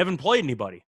 They haven't played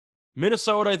anybody.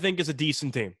 Minnesota, I think, is a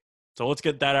decent team. So let's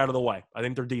get that out of the way. I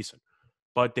think they're decent.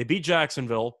 But they beat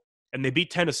Jacksonville, and they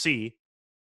beat Tennessee.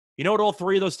 You know what all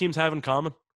 3 of those teams have in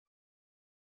common?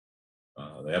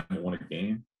 They haven't won a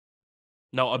game.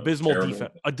 No, abysmal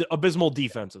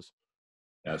defenses.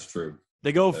 That's true.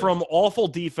 They go from awful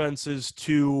defenses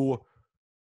to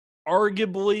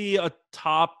arguably a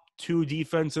top 2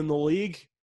 defense in the league.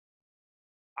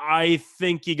 I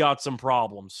think you got some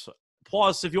problems.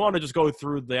 Plus, if you want to just go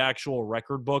through the actual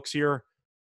record books here,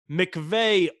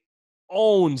 McVay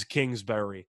owns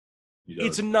Kingsbury.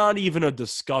 It's not even a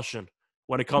discussion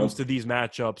when it comes to these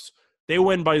matchups. They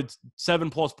win by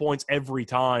 7+ points every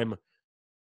time.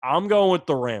 I'm going with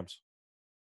the Rams.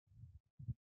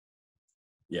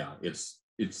 Yeah, it's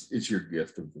your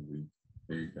gift of the week.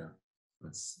 There you go.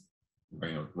 That's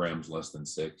Rams less than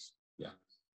 6. Yeah,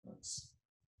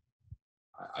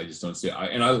 I just don't see it.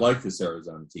 And I like this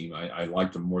Arizona team. I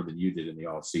liked them more than you did in the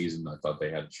offseason. I thought they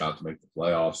had a shot to make the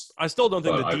playoffs. I still don't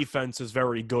think the defense is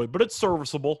very good, but it's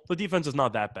serviceable. The defense is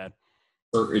not that bad.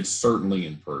 It's certainly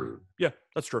improved. Yeah,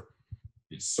 that's true.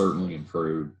 It's certainly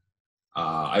improved.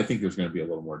 I think there's going to be a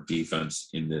little more defense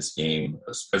in this game,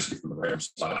 especially from the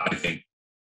Rams side. I think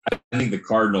the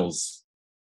Cardinals,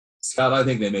 Scott, I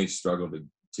think they may struggle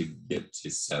to get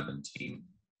to 17.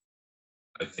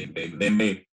 I think they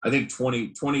may. I think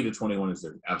 20 to 21 is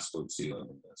their absolute ceiling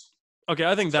in this. Okay,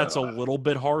 I think that's a little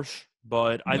bit harsh,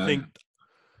 but I think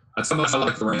that's how much I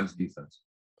like the Rams defense.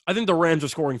 I think the Rams are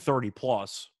scoring 30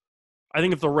 plus. I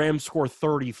think if the Rams score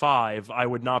 35, I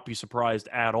would not be surprised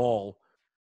at all.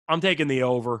 I'm taking the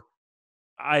over.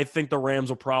 I think the Rams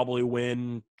will probably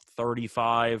win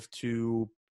 35 to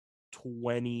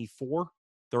 24,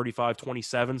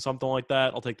 35-27, something like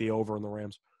that. I'll take the over in the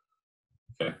Rams.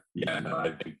 Okay. Yeah,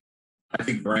 no, I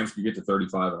think the Rams can get to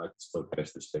 35, and I can still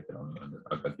catch this ticket on the under.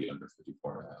 I bet the under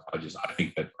 54.5. I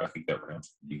think that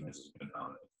Rams defense is going to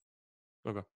dominate.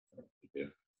 Okay. Yeah.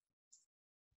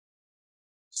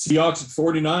 Seahawks at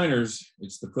 49ers.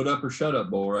 It's the put up or shut up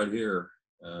bowl right here.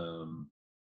 49ers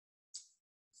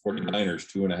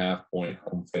 2.5-point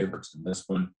home favorites in this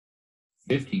one.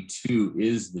 52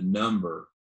 is the number.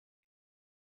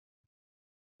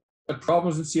 What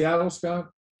problems in Seattle, Scott?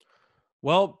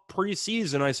 Well,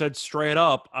 preseason, I said straight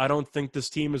up, I don't think this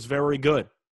team is very good.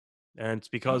 And it's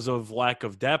because of lack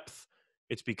of depth.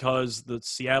 It's because the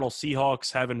Seattle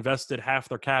Seahawks have invested half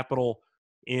their capital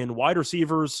in wide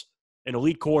receivers, an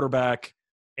elite quarterback,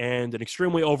 and an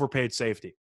extremely overpaid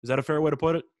safety. Is that a fair way to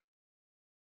put it?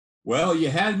 Well, you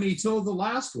had me till the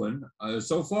last one.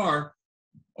 So far,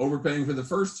 overpaying for the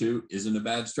first two isn't a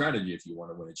bad strategy if you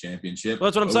want to win a championship. Well,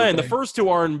 that's what I'm saying. The first two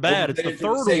aren't bad. It's the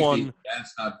third one.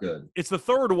 That's not good. It's the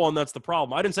third one that's the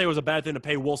problem. I didn't say it was a bad thing to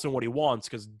pay Wilson what he wants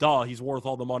because, he's worth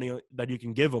all the money that you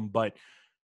can give him. But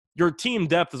your team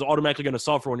depth is automatically going to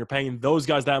suffer when you're paying those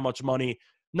guys that much money,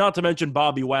 not to mention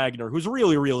Bobby Wagner, who's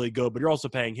really, really good, but you're also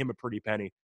paying him a pretty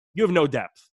penny. You have no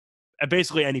depth at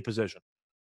basically any position.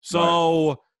 So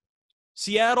right.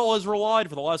 Seattle has relied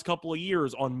for the last couple of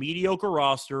years on mediocre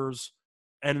rosters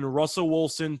and Russell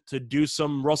Wilson to do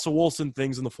some Russell Wilson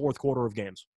things in the fourth quarter of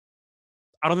games.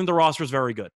 I don't think the roster is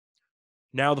very good.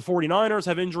 Now, the 49ers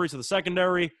have injuries to the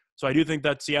secondary, so I do think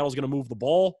that Seattle's going to move the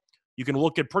ball. You can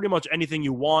look at pretty much anything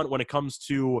you want when it comes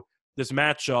to this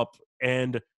matchup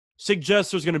and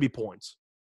suggest there's going to be points.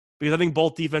 Because I think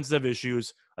both defenses have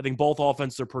issues. I think both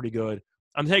offenses are pretty good.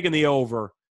 I'm taking the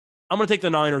over. I'm going to take the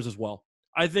Niners as well.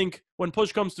 I think when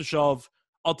push comes to shove,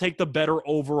 I'll take the better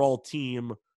overall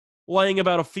team, laying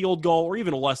about a field goal or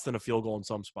even less than a field goal in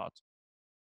some spots.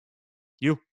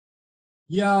 You?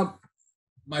 Yeah,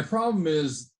 my problem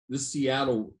is this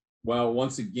Seattle, well,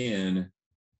 once again,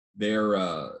 they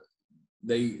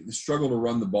struggle to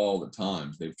run the ball at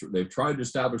times. They've tried to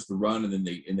establish the run, and then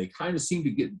they kind of seem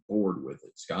to get bored with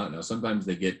it, Scott. Now, sometimes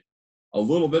they get a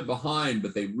little bit behind,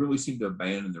 but they really seem to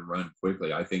abandon the run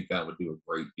quickly. I think that would do a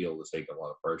great deal to take a lot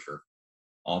of pressure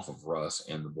off of Russ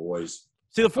and the boys.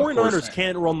 See, the 49ers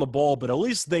can't run the ball, but at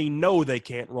least they know they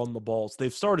can't run the ball. So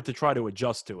they've started to try to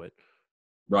adjust to it.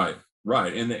 Right.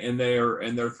 And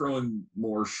they're throwing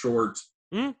more short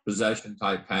possession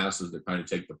type passes that kind of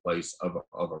take the place of a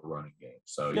running game.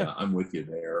 So yeah, I'm with you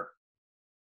there.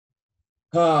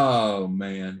 Oh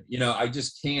man, I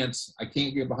just can't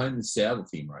get behind the Seattle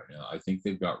team right now. I think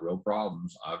they've got real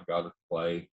problems. I've got to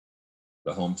play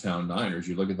the hometown Niners.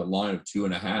 You look at the line of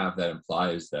 2.5, that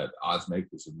implies that odds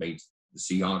makers have made the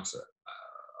Seahawks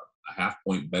a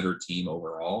half-point better team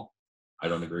overall. I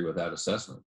don't agree with that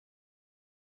assessment.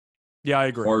 Yeah, I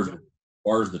agree. As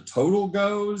far as the total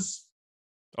goes,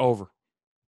 over.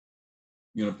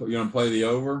 You want to play the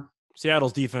over?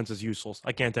 Seattle's defense is useless.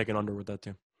 I can't take an under with that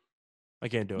team. I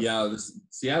can't do it. Yeah, the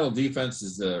Seattle defense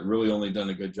has really only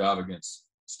done a good job against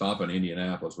stomping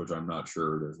Indianapolis, which I'm not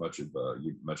sure there's much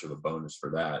of a bonus for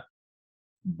that.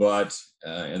 But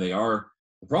and the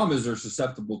problem is they're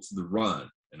susceptible to the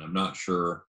run, and I'm not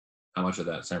sure how much of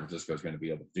that San Francisco is going to be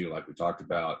able to do, like we talked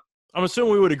about. I'm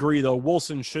assuming we would agree, though,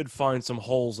 Wilson should find some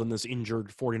holes in this injured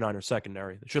 49er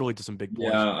secondary. It should lead to some big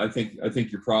points. Yeah, I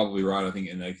think you're probably right. I think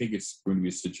it's going to be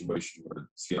a situation where the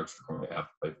Seahawks are going to have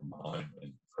to play from behind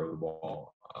and throw the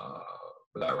ball.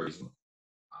 For that reason,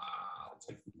 I'll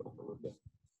take the over with it.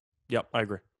 Yep, I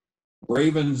agree.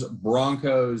 Ravens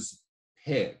Broncos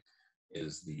pick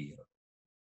is the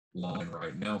line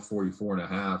right now.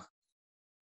 44.5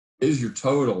 is your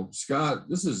total. Scott,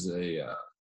 this is a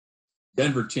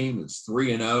Denver team that's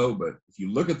 3-0, but if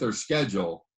you look at their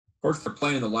schedule, of course they're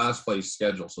playing the last place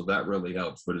schedule, so that really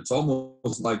helps. But it's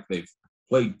almost like they've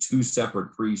played two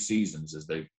separate preseasons, as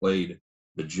they've played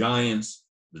the Giants,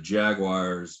 the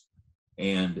Jaguars,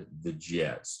 and the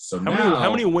Jets. So how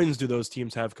many wins do those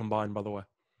teams have combined, by the way?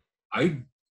 Do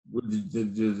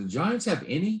the Giants have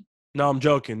any? No, I'm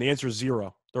joking. The answer is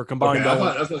 0. They're combined. Okay, that's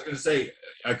what I was going to say.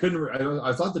 I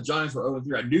thought the Giants were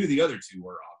 0-3. I knew the other two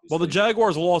were, obviously. Well, the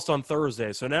Jaguars lost on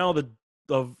Thursday, so now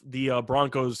the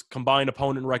Broncos' combined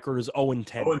opponent record is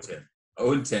 0-10.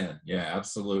 0-10. Yeah,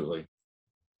 absolutely.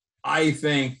 I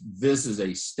think this is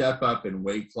a step up in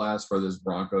weight class for this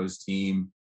Broncos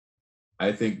team.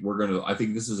 I think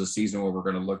this is a season where we're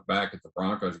going to look back at the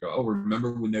Broncos and go, oh,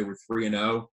 remember when they were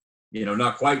 3-0?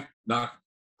 Not quite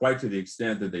to the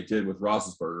extent that they did with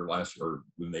Roethlisberger last year,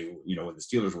 when when the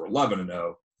Steelers were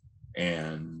 11-0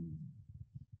 and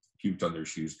puked on their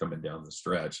shoes coming down the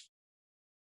stretch.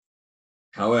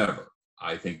 However,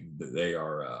 I think that they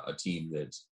are a team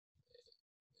that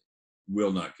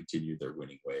will not continue their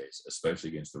winning ways, especially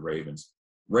against the Ravens.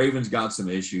 Ravens got some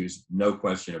issues, no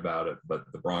question about it, but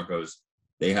the Broncos,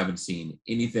 they haven't seen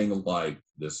anything like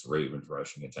this Ravens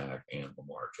rushing attack and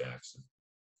Lamar Jackson.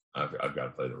 I've got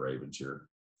to play the Ravens here.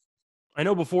 I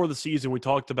know before the season we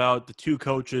talked about the two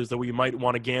coaches that we might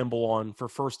want to gamble on for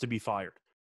first to be fired.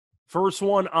 First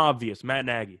one, obvious, Matt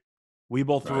Nagy. We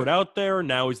both threw it out there.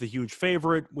 Now he's the huge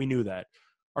favorite. We knew that.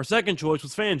 Our second choice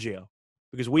was Fangio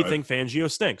because we think Fangio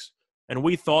stinks. And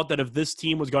we thought that if this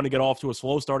team was going to get off to a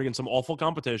slow start against some awful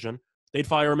competition, they'd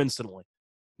fire him instantly.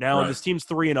 Now, this team's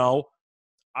 3-0.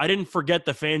 I didn't forget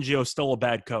that Fangio is still a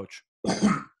bad coach.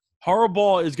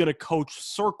 Harbaugh is going to coach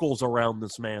circles around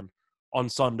this man on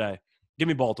Sunday. Give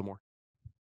me Baltimore.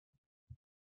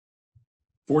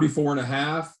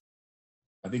 44.5.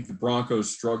 I think the Broncos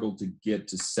struggled to get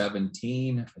to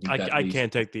 17. I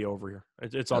can't take the over here.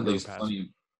 It's under the pass.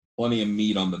 Plenty of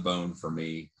meat on the bone for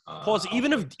me. Plus,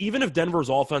 even if Denver's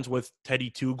offense with Teddy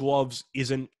Two Gloves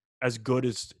isn't as good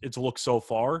as it's looked so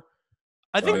far,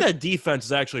 I think that defense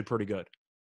is actually pretty good.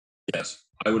 Yes,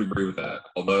 I would agree with that.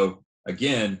 Although,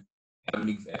 again,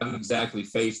 haven't exactly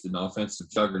faced an offensive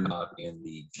juggernaut in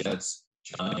the Jets,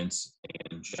 Giants,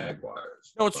 and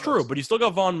Jaguars. No, it's true, but you still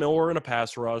got Von Miller in a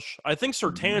pass rush. I think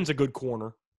Surtain's a good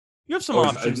corner. You have some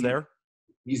options there.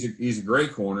 He's a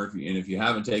great corner, if you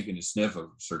haven't taken a sniff of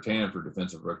Surtain for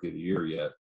Defensive Rookie of the Year yet,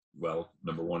 well,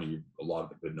 number one, a lot of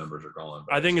the good numbers are gone.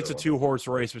 I think it's a two-horse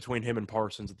race between him and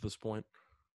Parsons at this point.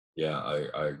 Yeah,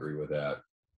 I agree with that.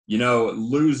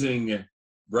 Losing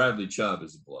Bradley Chubb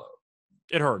is a blow.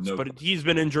 It hurts, but he's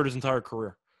been injured his entire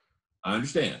career. I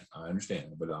understand,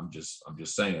 but I'm just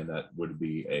saying that would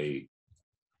be a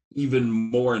even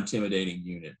more intimidating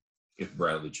unit if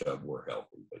Bradley Chubb were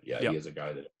healthy. But he is a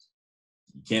guy that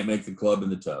you can't make the club in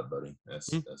the tub, buddy.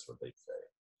 That's what they say.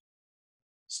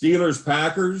 Steelers,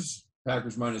 Packers.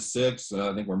 Packers -6.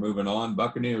 I think we're moving on.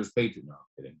 Buccaneers, Patriots. No, I'm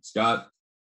kidding. Scott,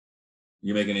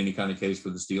 you making any kind of case for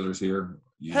the Steelers here?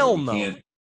 Hell no.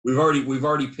 We've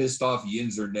already pissed off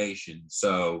Yinzer Nation.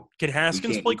 So can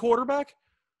Haskins play quarterback?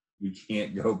 We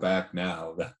can't go back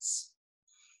now. That's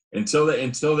until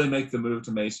they make the move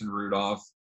to Mason Rudolph.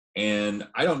 And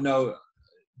I don't know,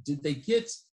 did they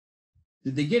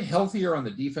get healthier on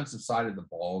the defensive side of the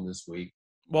ball this week?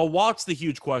 Well, Watt's the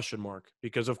huge question mark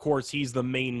because, of course, he's the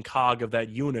main cog of that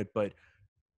unit. But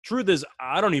truth is,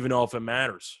 I don't even know if it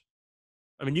matters.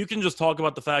 I mean, you can just talk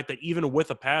about the fact that even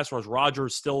with a pass rush,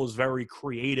 Rodgers still is very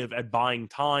creative at buying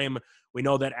time. We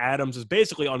know that Adams is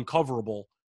basically uncoverable.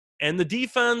 And the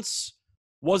defense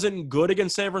wasn't good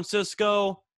against San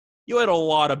Francisco. You had a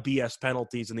lot of BS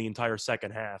penalties in the entire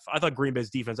second half. I thought Green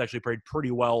Bay's defense actually played pretty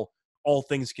well, all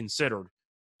things considered.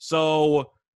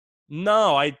 So,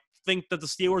 no, I think that the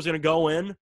Steelers are going to go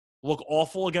in, look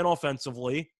awful again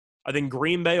offensively. I think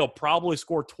Green Bay will probably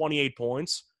score 28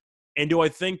 points. And do I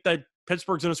think that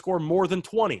Pittsburgh's going to score more than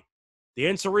 20? The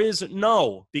answer is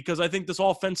no, because I think this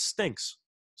offense stinks.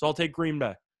 So I'll take Green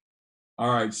Bay. All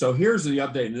right, so here's the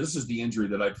update, and this is the injury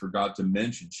that I forgot to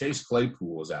mention. Chase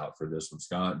Claypool is out for this one,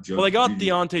 Scott. Well, they got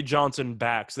Deontay Johnson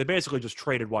back, so they basically just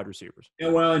traded wide receivers.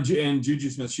 And Juju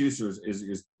Smith-Schuster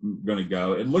is going to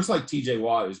go. It looks like T.J.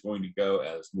 Watt is going to go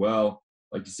as well.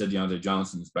 Like you said, Deontay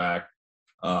Johnson's back.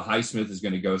 Highsmith is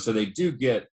going to go. So they do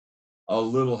get a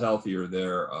little healthier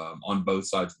there on both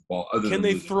sides of the ball. Can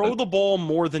they throw the ball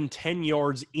more than 10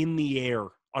 yards in the air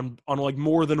on like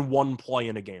more than one play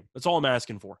in a game? That's all I'm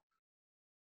asking for.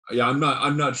 Yeah, I'm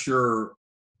not sure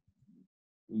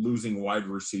losing wide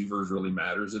receivers really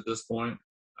matters at this point.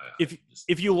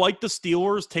 If you like the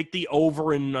Steelers, take the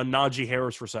over in Najee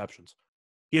Harris receptions.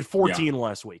 He had 14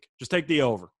 last week. Just take the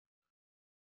over.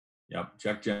 Yep,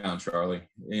 check down, Charlie.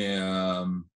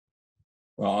 Well,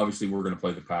 obviously we're going to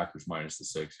play the Packers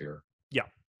 -6 here. Yeah.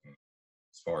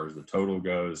 As far as the total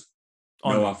goes,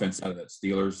 no offense out of that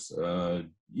Steelers.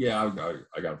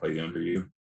 I got to play the under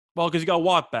you. Well, because you got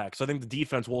Watt back, so I think the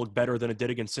defense will look better than it did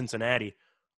against Cincinnati.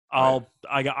 I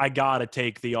gotta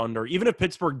take the under. Even if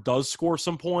Pittsburgh does score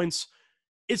some points,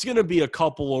 it's going to be a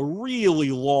couple of really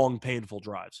long, painful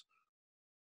drives.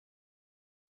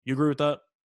 You agree with that?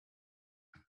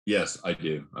 Yes, I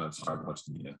do. Sorry, I'm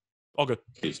watching you. All good.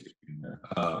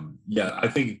 I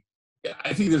think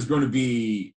there's going to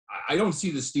be. I don't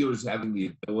see the Steelers having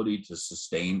the ability to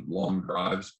sustain long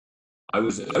drives. I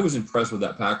was impressed with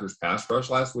that Packers pass rush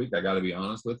last week. I got to be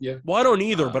honest with you. Well, I don't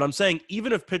either, but I'm saying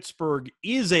even if Pittsburgh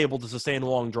is able to sustain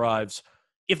long drives,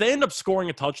 if they end up scoring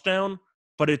a touchdown,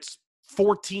 but it's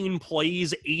 14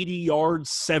 plays, 80 yards,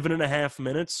 7.5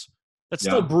 minutes, that's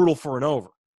still brutal for an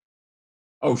over.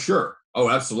 Oh, sure. Oh,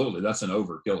 absolutely. That's an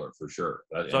over killer for sure.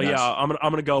 I'm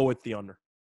gonna go with the under.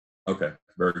 Okay,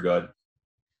 very good.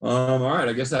 All right,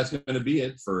 I guess that's going to be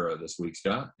it for this week,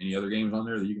 Scott. Any other games on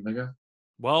there that you can think of?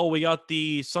 Well, we got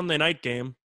the Sunday night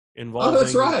game Oh,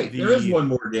 that's involving right. There is one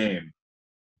more game.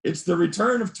 It's the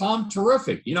return of Tom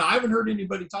Terrific. I haven't heard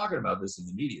anybody talking about this in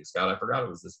the media, Scott. I forgot it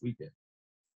was this weekend.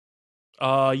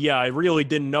 Yeah, I really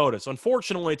didn't notice.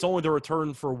 Unfortunately, it's only the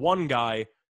return for one guy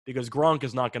because Gronk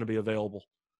is not going to be available.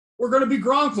 We're going to be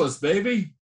Gronkless,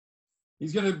 baby.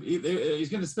 He's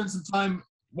gonna spend some time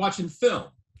watching film.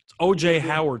 It's OJ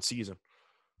Howard season.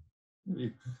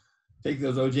 Take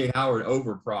those OJ Howard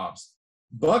over props.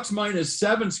 Bucks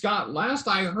 -7, Scott. Last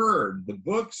I heard, the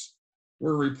books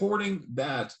were reporting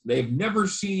that they've never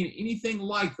seen anything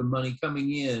like the money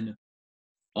coming in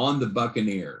on the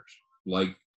Buccaneers.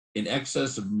 Like in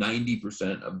excess of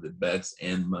 90% of the bets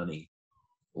and money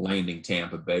landing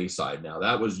Tampa Bay side. Now,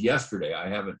 that was yesterday. I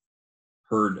haven't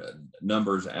heard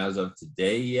numbers as of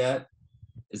today yet.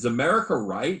 Is America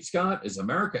right, Scott? Is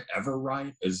America ever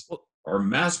right? Are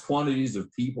mass quantities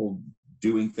of people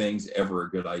doing things ever a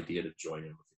good idea to join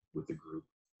in with the group?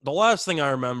 The last thing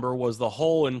I remember was the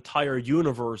whole entire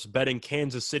universe betting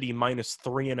Kansas City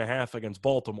 -3.5 against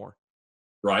Baltimore.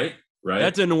 Right.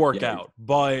 That didn't work out.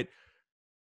 But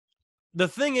the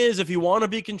thing is, if you want to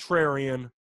be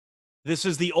contrarian, this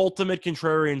is the ultimate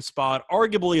contrarian spot,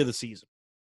 arguably of the season.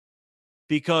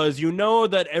 Because you know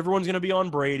that everyone's going to be on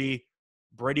Brady.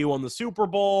 Brady won the Super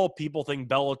Bowl. People think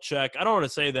Belichick. I don't want to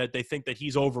say that they think that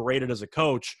he's overrated as a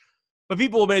coach, but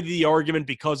people made the argument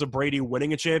because of Brady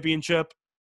winning a championship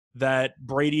that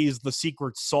Brady's the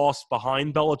secret sauce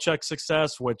behind Belichick's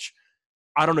success, which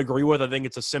I don't agree with. I think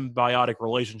it's a symbiotic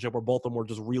relationship where both of them were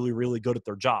just really, really good at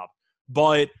their job.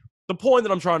 But the point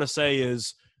that I'm trying to say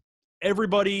is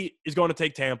everybody is going to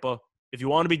take Tampa. If you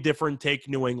want to be different, take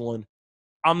New England.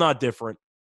 I'm not different.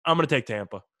 I'm going to take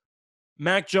Tampa.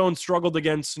 Mac Jones struggled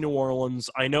against New Orleans.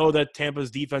 I know that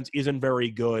Tampa's defense isn't very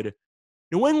good.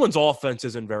 New England's offense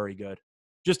isn't very good,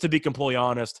 just to be completely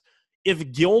honest.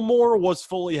 If Gilmore was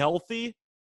fully healthy,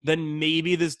 then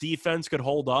maybe this defense could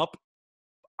hold up.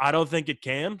 I don't think it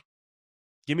can.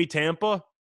 Give me Tampa.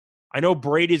 I know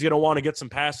Brady's going to want to get some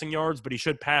passing yards, but he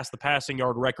should pass the passing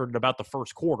yard record in about the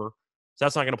first quarter. So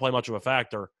that's not going to play much of a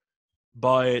factor.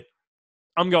 But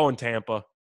I'm going Tampa.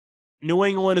 New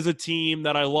England is a team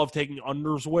that I love taking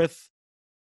unders with,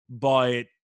 but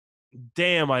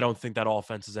damn, I don't think that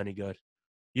offense is any good.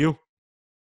 You?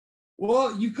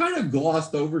 Well, you kind of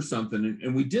glossed over something,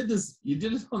 and we did this. You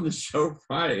did this on the show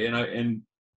Friday, and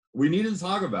we needed to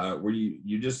talk about it. Where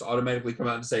you just automatically come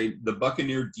out and say the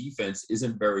Buccaneer defense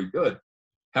isn't very good.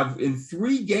 In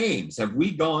 3 games have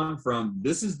we gone from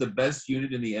this is the best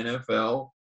unit in the NFL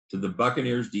to the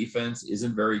Buccaneers defense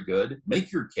isn't very good?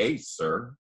 Make your case,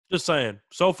 sir. Just saying.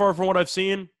 So far from what I've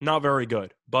seen, not very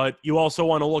good. But you also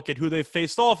want to look at who they've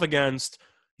faced off against.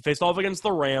 You faced off against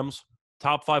the Rams,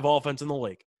 top 5 offense in the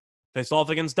league. Faced off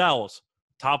against Dallas,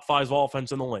 top 5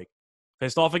 offense in the league.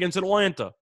 Faced off against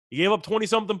Atlanta. You gave up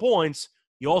 20-something points.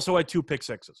 You also had 2 pick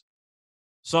sixes.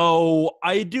 So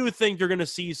I do think you're going to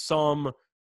see some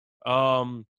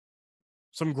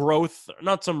growth,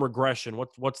 not some regression.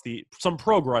 Some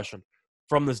progression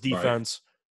from this defense. Right.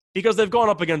 Because they've gone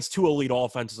up against 2 elite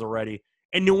offenses already,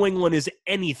 and New England is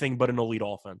anything but an elite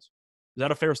offense. Is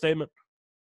that a fair statement?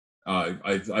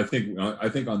 I think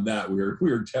on that we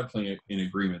are definitely in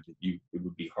agreement that it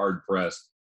would be hard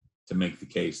pressed to make the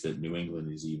case that New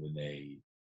England is even a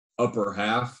upper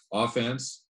half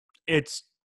offense. It's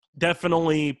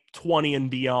definitely 20 and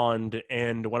beyond,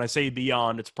 and when I say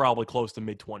beyond, it's probably close to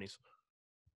mid-20s.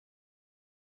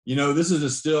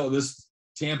 This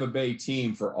Tampa Bay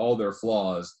team, for all their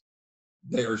flaws,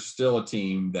 they are still a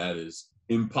team that is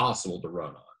impossible to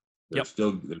run on. They're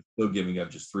still giving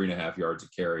up just 3.5 yards a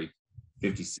carry,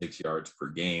 56 yards per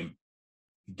game.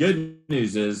 The good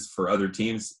news is for other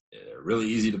teams, they're really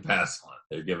easy to pass on.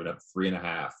 They're giving up 3.5,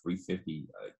 350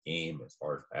 a game as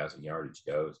far as passing yardage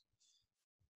goes.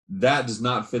 That does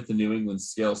not fit the New England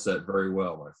skill set very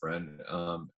well, my friend.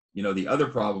 The other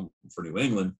problem for New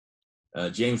England,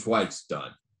 James White's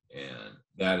done. And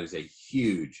that is a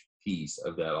huge piece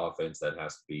of that offense that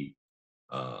has to be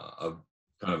a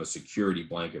kind of a security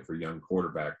blanket for a young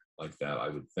quarterback like that, I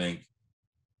would think.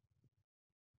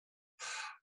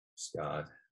 Scott.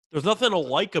 There's nothing to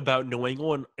like about New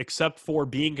England except for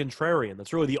being contrarian.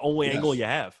 That's really the only angle you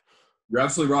have. You're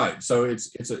absolutely right. So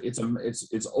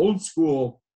it's old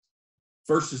school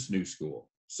versus new school.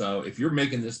 So if you're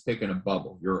making this pick in a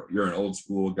bubble, you're an old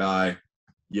school guy.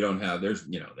 You don't have, there's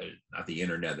not the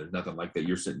internet. There's nothing like that.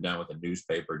 You're sitting down with a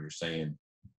newspaper and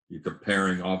you're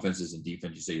comparing offenses and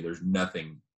defense. You say there's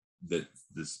nothing that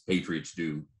the Patriots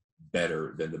do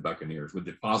better than the Buccaneers, with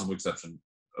the possible exception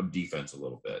of defense a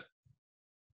little bit.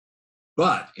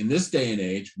 But in this day and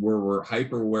age, where we're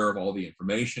hyper aware of all the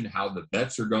information, how the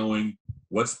bets are going,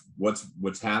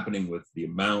 what's happening with the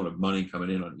amount of money coming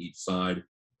in on each side,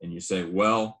 and you say,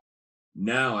 well,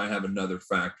 now I have another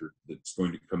factor that's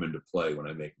going to come into play when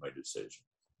I make my decision.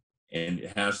 And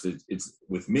it's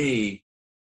with me,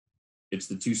 it's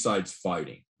the two sides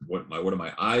fighting. What do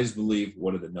my eyes believe?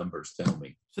 What do the numbers tell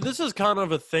me? So this is kind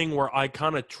of a thing where I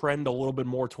kind of trend a little bit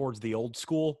more towards the old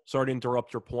school. Sorry to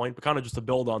interrupt your point, but kind of just to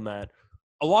build on that.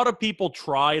 A lot of people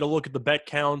try to look at the bet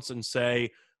counts and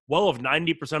say, well, if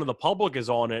 90% of the public is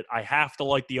on it, I have to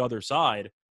like the other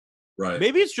side. Right.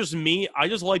 Maybe it's just me. I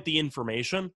just like the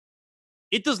information.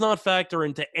 It does not factor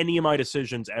into any of my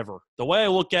decisions ever. The way I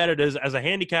look at it is, as a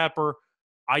handicapper,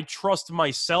 I trust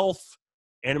myself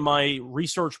and my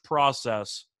research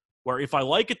process, where if I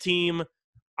like a team,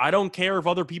 I don't care if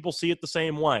other people see it the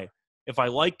same way. If I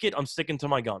like it, I'm sticking to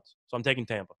my guns. So I'm taking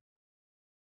Tampa.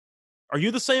 Are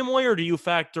you the same way, or do you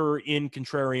factor in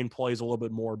contrarian plays a little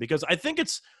bit more? Because I think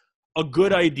it's a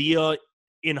good idea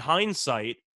in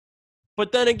hindsight.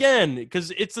 But then again,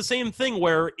 because it's the same thing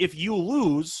where if you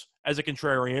lose as a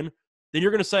contrarian, then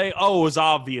you're going to say, oh, it was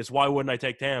obvious. Why wouldn't I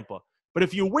take Tampa? But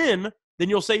if you win, then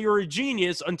you'll say you're a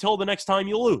genius until the next time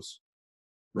you lose.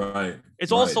 Right.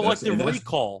 It's all selective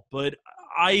recall. But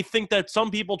I think that some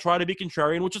people try to be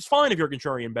contrarian, which is fine if you're a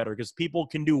contrarian better, because people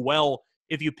can do well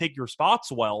if you pick your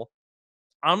spots well.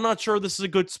 I'm not sure this is a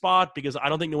good spot because I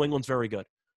don't think New England's very good.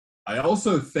 I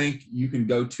also think you can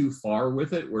go too far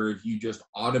with it, where if you just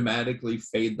automatically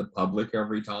fade the public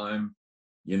every time,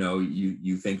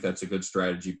 you think that's a good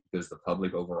strategy because the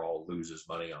public overall loses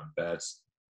money on bets.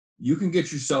 You can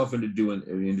get yourself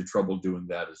into trouble doing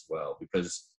that as well,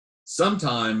 because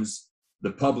sometimes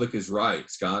the public is right,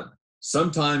 Scott.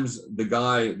 Sometimes the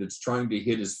guy that's trying to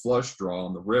hit his flush draw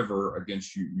on the river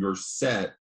against your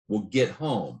set will get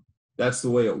home. That's the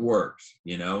way it works,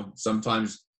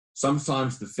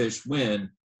 Sometimes the fish win,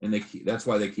 and that's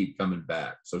why they keep coming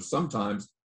back. So sometimes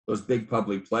those big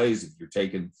public plays, if you're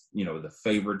taking, the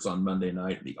favorites on Monday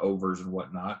night, the overs and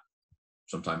whatnot,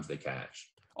 sometimes they cash.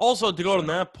 Also, to go to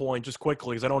that point, just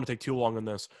quickly, because I don't want to take too long on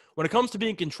this, when it comes to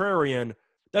being contrarian,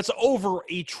 that's over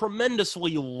a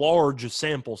tremendously large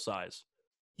sample size.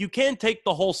 You can't take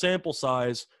the whole sample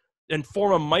size and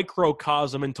form a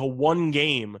microcosm into one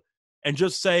game and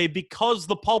just say, because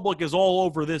the public is all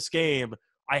over this game,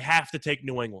 I have to take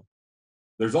New England.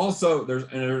 There's also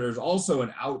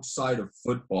an outside of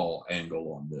football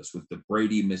angle on this with the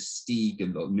Brady mystique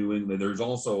and the New England. There's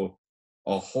also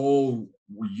a whole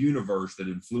universe that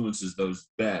influences those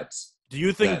bets. Do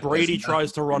you think Brady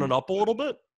tries to run it up a little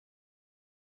bit?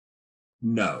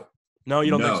 No. No,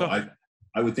 you don't think so?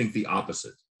 I would think the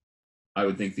opposite.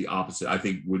 I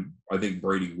think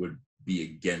Brady would be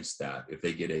against that if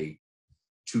they get a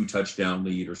 2-touchdown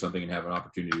lead or something and have an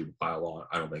opportunity to pile on.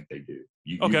 I don't think they do.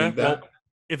 You think that? Well,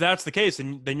 if that's the case,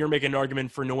 then you're making an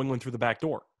argument for New England through the back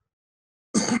door.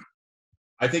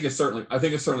 I think it's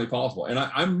certainly possible. And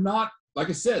I'm not, like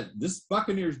I said, this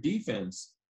Buccaneers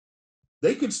defense,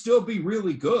 they could still be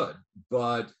really good,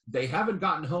 but they haven't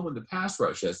gotten home in the pass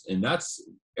rush yet. And that's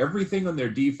everything on their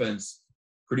defense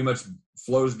pretty much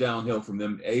flows downhill from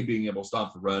them, A, being able to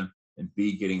stop the run, and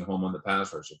B, getting home on the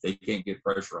pass rush. If they can't get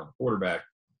pressure on the quarterback,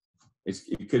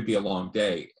 it could be a long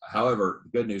day. However,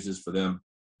 the good news is for them,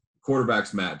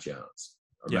 quarterback's Mac Jones,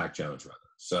 rather.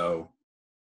 So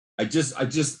I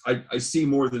see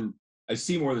more than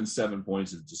 7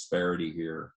 points of disparity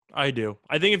here. I do.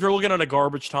 I think if you're looking at a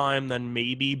garbage time, then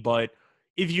maybe, but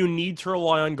if you need to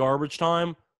rely on garbage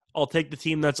time, I'll take the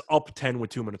team that's up 10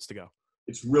 with 2 minutes to go.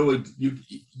 It's really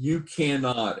you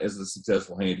cannot, as a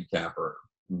successful handicapper,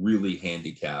 really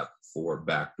handicap for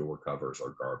backdoor covers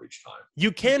or garbage time.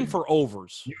 You can for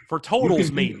overs. For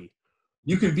totals, maybe.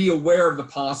 You can be aware of the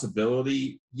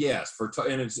possibility, yes.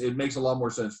 And it makes a lot more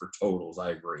sense for totals. I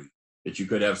agree that you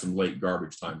could have some late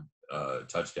garbage time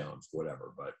touchdowns,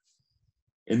 whatever. But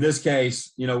in this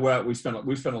case, you know what? We spent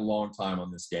a long time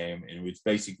on this game, and we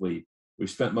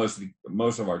spent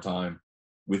most of our time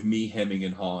with me hemming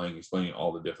and hawing, explaining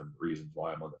all the different reasons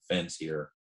why I'm on the fence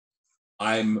here.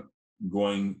 I'm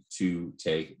going to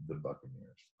take the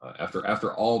Buccaneers.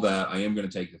 After all that, I am going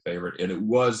to take the favorite, and it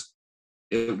was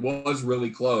really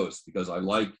close because I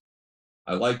like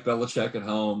Belichick at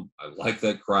home. I like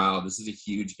that crowd. This is a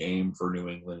huge game for New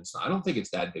England. So I don't think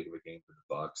it's that big of a game for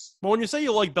the Bucs. Well, when you say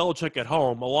you like Belichick at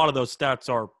home, a lot of those stats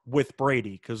are with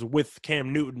Brady, because with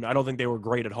Cam Newton, I don't think they were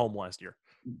great at home last year.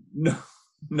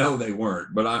 No, they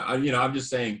weren't. But I'm just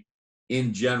saying,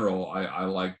 in general, I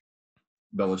like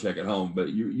Belichick at home. But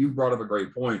you brought up a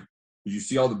great point. You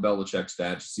see all the Belichick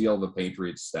stats, you see all the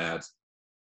Patriots stats,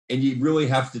 and you really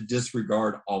have to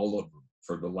disregard all of them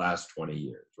for the last 20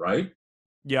 years, right?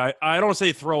 Yeah, I don't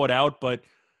say throw it out, but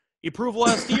he proved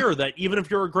last year that even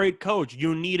if you're a great coach,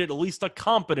 you need at least a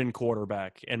competent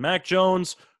quarterback. And Mac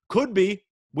Jones could be.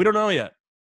 We don't know yet.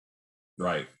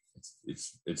 Right.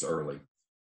 It's early.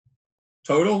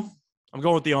 Total? I'm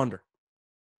going with the under.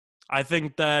 I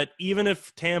think that even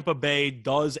if Tampa Bay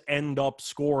does end up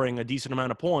scoring a decent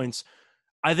amount of points,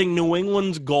 I think New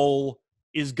England's goal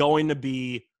is going to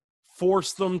be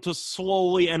force them to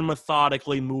slowly and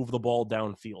methodically move the ball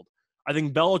downfield. I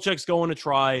think Belichick's going to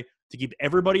try to keep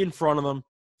everybody in front of them,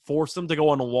 force them to go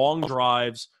on long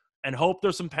drives, and hope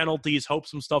there's some penalties, hope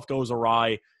some stuff goes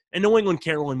awry. And New England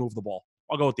can't really move the ball.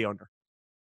 I'll go with the under.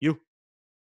 You?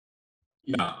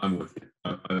 Yeah, I'm with you.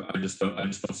 I just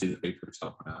don't see the Patriots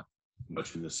helping out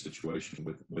much in this situation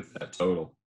with that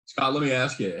total. Scott, let me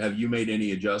ask you: have you made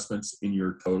any adjustments in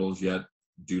your totals yet,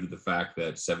 due to the fact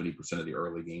that 70% of the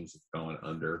early games have gone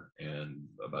under and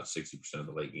about 60% of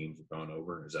the late games have gone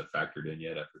over? Is that factored in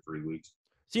yet after 3 weeks?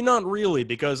 See, not really,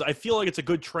 because I feel like it's a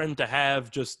good trend to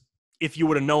have just if you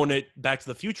would have known it Back to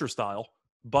the Future style.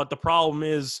 But the problem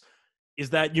is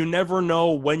that you never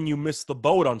know when you miss the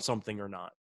boat on something or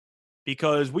not.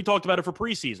 Because we talked about it for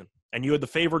preseason, and you had the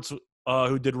favorites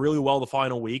who did really well the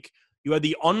final week. You had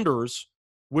the unders,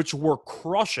 which were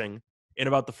crushing in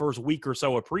about the first week or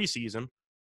so of preseason.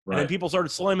 Right. And then people started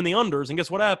slamming the unders, and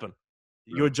guess what happened?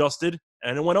 You adjusted,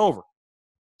 and it went over.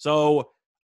 So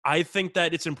I think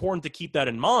that it's important to keep that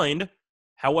in mind.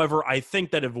 However, I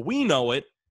think that if we know it,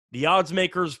 the odds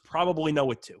makers probably know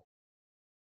it too.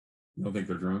 You don't think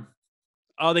they're drunk?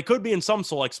 They could be in some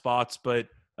select spots, but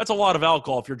that's a lot of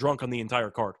alcohol if you're drunk on the entire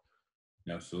card.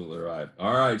 Absolutely right.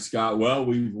 All right, Scott. Well,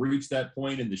 we've reached that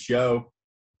point in the show.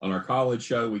 On our college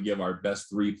show, we give our best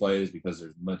 3 plays because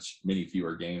there's many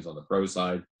fewer games on the pro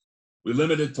side. We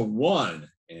limit it to 1,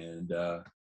 and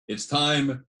it's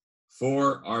time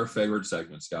for our favorite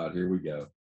segment, Scott. Here we go.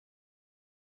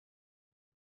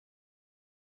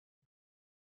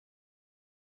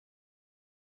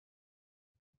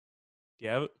 Do you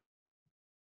have it?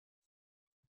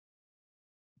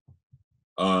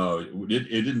 Oh, it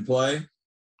didn't play?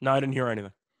 No, I didn't hear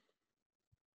anything.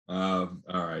 All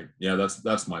right. Yeah,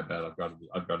 that's my bad. I've got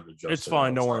to adjust. It's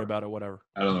fine. Don't worry about it. Whatever.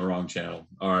 Out on the wrong channel.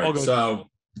 All right. So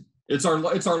it's our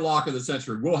lock of the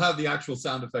century. We'll have the actual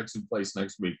sound effects in place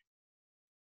next week.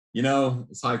 You know,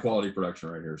 it's high quality production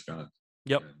right here, Scott.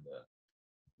 Yep.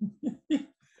 And,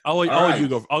 I'll let you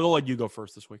go. I'll let you go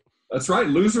first this week. That's right.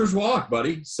 Losers walk,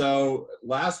 buddy. So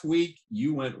last week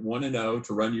you went 1-0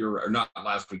 to run your, or not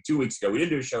last week, 2 weeks ago. We didn't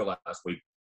do a show last week.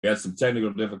 We had some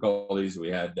technical difficulties. We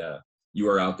had, you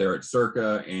were out there at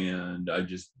Circa, and I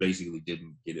just basically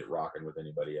didn't get it rocking with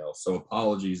anybody else. So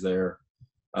apologies there.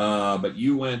 But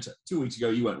you went 2 weeks ago,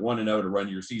 you went 1-0 to run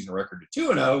your season record to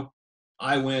 2-0.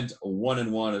 I went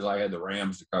 1-1 as I had the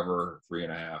Rams to cover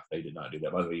 3.5. They did not do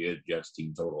that. By the way, you had Jets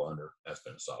team total under. That's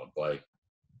been a solid play.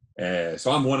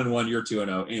 So I'm 1-1. You're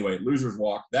 2-0. Anyway, losers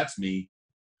walk. That's me.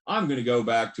 I'm going to go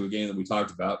back to a game that we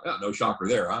talked about. Oh, no shocker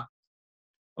there, huh?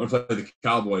 I'm going to play the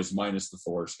Cowboys minus the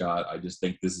 4, Scott. I just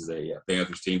think this is a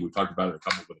Panthers team. We've talked about it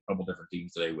with a couple different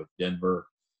teams today, with Denver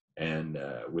and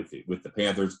with the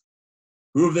Panthers.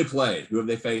 Who have they played? Who have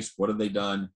they faced? What have they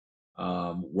done?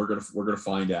 We're gonna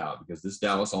find out, because this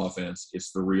Dallas offense,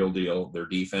 it's the real deal. Their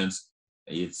defense,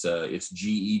 it's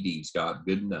GED, Scott.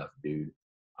 Good enough, dude.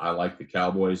 I like the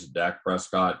Cowboys. Dak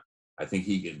Prescott, I think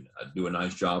he can do a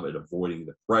nice job at avoiding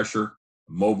the pressure.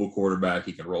 Mobile quarterback,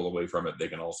 he can roll away from it. They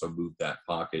can also move that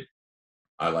pocket.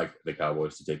 I like the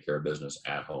Cowboys to take care of business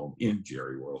at home in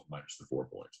Jerry World minus the 4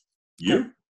 points. You?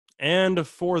 Cool. And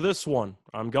for this one,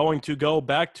 I'm going to go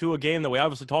back to a game that we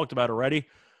obviously talked about already.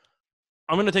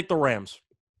 I'm going to take the Rams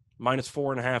minus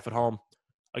 4.5 at home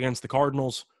against the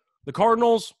Cardinals. The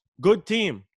Cardinals, good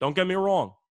team. Don't get me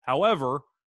wrong. However,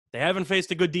 they haven't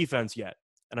faced a good defense yet.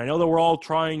 And I know that we're all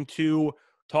trying to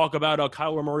talk about how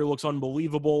Kyler Murray looks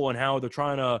unbelievable and how they're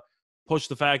trying to push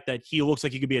the fact that he looks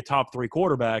like he could be a top 3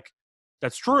 quarterback.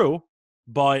 That's true.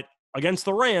 But against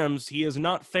the Rams, he has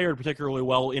not fared particularly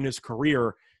well in his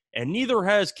career, and neither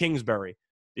has Kingsbury.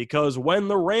 Because when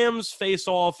the Rams face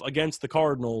off against the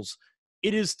Cardinals,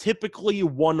 it is typically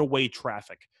one-way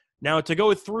traffic. Now, to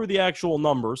go through the actual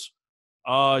numbers,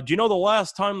 do you know the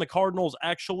last time the Cardinals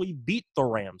actually beat the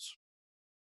Rams?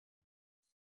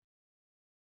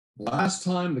 Last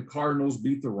time the Cardinals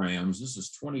beat the Rams, this is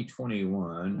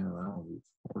 2021.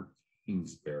 For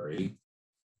Kingsbury.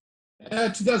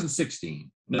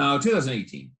 2016. No,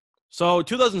 2018. So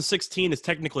 2016 is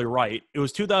technically right. It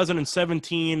was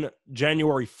 2017,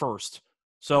 January 1st,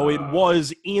 So it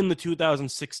was in the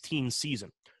 2016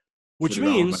 season, which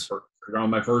means on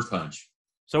my first hunch.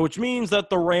 So which means that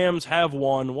the Rams have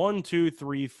won 1, 2,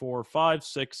 3, 4, 5,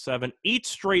 6, 7, 8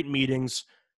 straight meetings,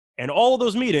 and all of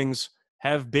those meetings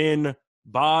have been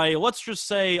by, let's just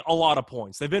say, a lot of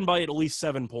points. They've been by at least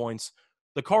 7 points.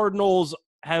 The Cardinals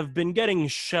have been getting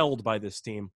shelled by this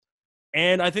team,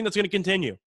 and I think that's going to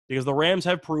continue because the Rams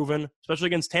have proven, especially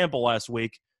against Tampa last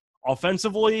week,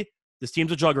 offensively, this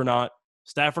team's a juggernaut.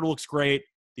 Stafford looks great.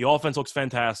 The offense looks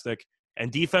fantastic.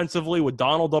 And defensively, with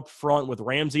Donald up front, with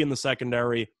Ramsey in the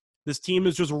secondary, this team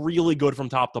is just really good from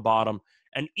top to bottom.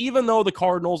 And even though the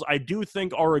Cardinals, I do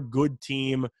think, are a good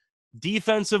team,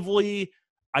 defensively,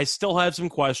 I still have some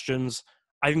questions.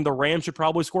 I think the Rams should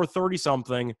probably score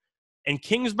 30-something. And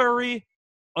Kingsbury,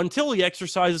 until he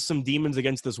exercises some demons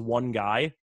against this one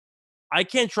guy, I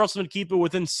can't trust him to keep it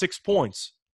within 6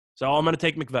 points. So I'm going to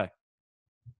take McVay.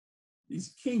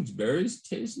 These Kingsberries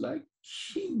taste like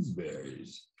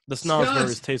Kingsberries. The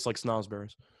snozberries taste like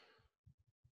snozberries.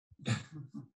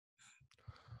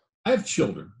 I have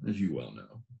children, as you well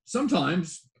know.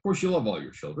 Sometimes, of course, you love all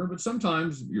your children, but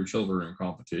sometimes your children are in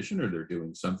competition or they're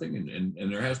doing something,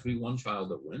 and there has to be one child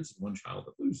that wins and one child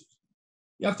that loses.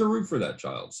 You have to root for that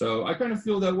child. So I kind of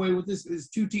feel that way with this. There's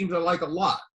 2 teams I like a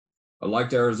lot. I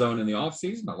liked Arizona in the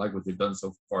offseason. I like what they've done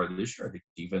so far this year. I think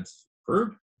the defense has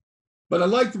improved. But I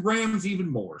like the Rams even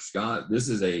more, Scott. This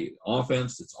is a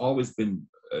offense that's always been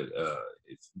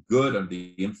it's good under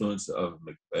the influence of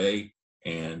McVay,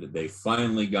 and they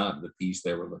finally got the piece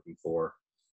they were looking for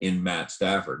in Matt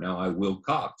Stafford. Now, I will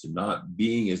cop to not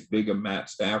being as big a Matt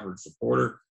Stafford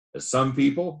supporter as some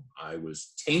people. I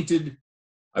was tainted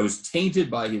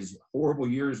by his horrible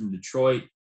years in Detroit.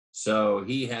 So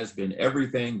he has been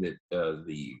everything that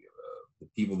the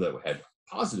people that had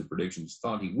positive predictions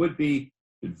thought he would be.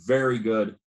 Been very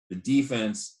good. The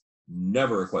defense,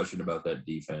 never a question about that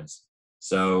defense.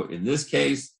 So in this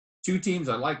case, 2 teams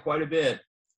I like quite a bit.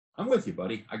 I'm with you,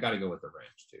 buddy. I got to go with the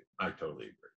Rams too. I totally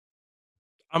agree.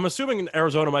 I'm assuming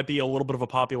Arizona might be a little bit of a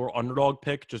popular underdog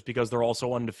pick just because they're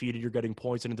also undefeated. You're getting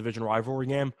points in a division rivalry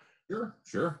game.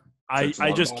 Sure.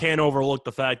 I just can't overlook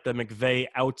the fact that McVay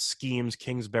out-schemes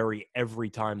Kingsbury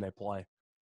every time they play.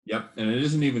 Yep, and it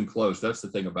isn't even close. That's the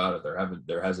thing about it.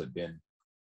 There hasn't been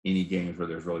any games where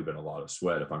there's really been a lot of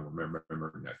sweat, if I'm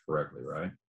remembering that correctly,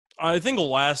 right? I think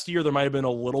last year there might have been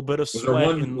a little bit of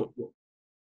sweat.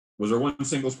 Was there one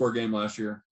single-score game last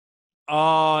year?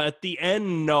 At the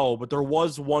end, no, but there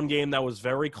was one game that was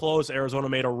very close. Arizona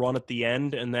made a run at the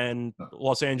end, and then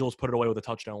Los Angeles put it away with a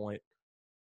touchdown late.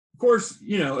 Of course,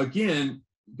 again,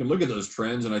 you can look at those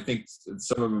trends, and I think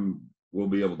some of them will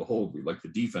be able to hold, like the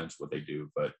defense, what they do.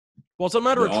 But it's a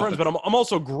matter of trends, but I'm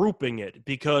also grouping it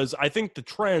because I think the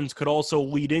trends could also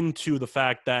lead into the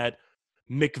fact that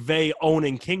McVay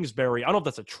owning Kingsbury, I don't know if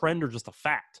that's a trend or just a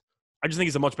fact. I just think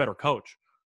he's a much better coach.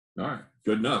 All right,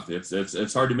 good enough.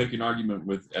 It's hard to make an argument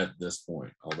with at this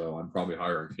point. Although I'm probably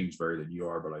higher on Kingsbury than you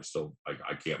are, but I still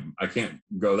I can't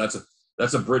go.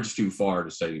 That's a bridge too far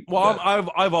to say. Well,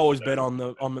 I've always been on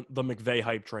the McVay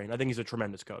hype train. I think he's a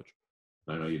tremendous coach.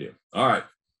 I know you do. All right,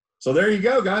 so there you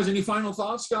go, guys. Any final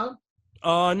thoughts, Scott?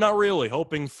 Not really.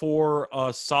 Hoping for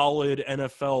a solid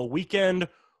NFL weekend.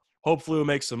 Hopefully we'll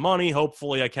make some money.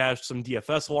 Hopefully I cash some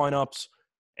DFS lineups.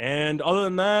 And other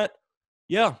than that,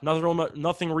 yeah,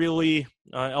 nothing really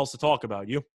else to talk about.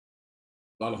 You?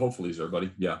 A lot of hopefullys there,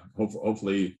 buddy. Yeah,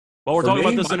 hopefully. Well, we're talking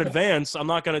about this in advance. I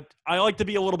like to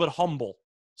be a little bit humble.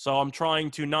 So I'm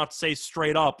trying to not say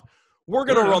straight up, we're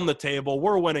going to run the table.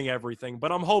 We're winning everything.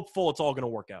 But I'm hopeful it's all going to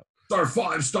work out. It's our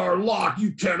 5-star lock.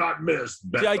 You cannot miss.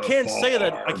 See, I can't say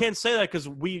that. I can't say that because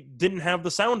we didn't have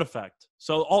the sound effect.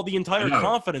 So the entire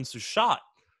confidence is shot.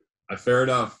 Fair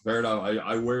enough.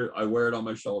 I wear it on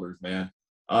my shoulders, man.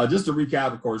 Just to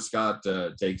recap, of course, Scott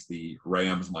takes the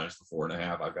Rams minus the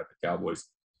 4.5. I've got the Cowboys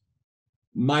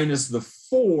minus the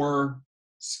 4.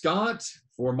 Scott,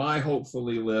 for my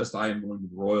hopefully list, I am going to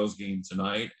the Royals game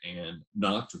tonight, and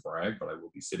not to brag, but I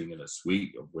will be sitting in a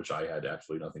suite of which I had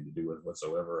actually nothing to do with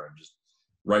whatsoever. I'm just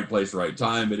right place, right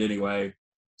time. But anyway,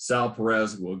 Sal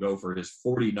Perez will go for his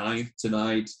 49th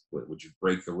tonight, which would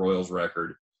break the Royals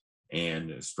record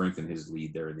and strengthen his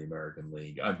lead there in the American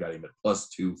League. I've got him at plus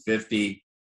 250.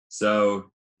 So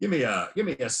give me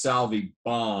a Salvi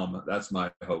bomb. That's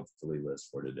my hopefully list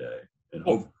for today. And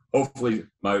hopefully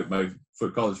my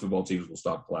college football teams will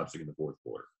stop collapsing in the fourth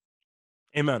quarter.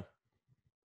 Amen.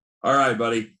 All right,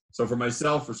 buddy. So for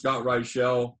myself, for Scott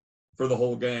Reichel, for the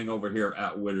whole gang over here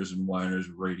at Winners and Winers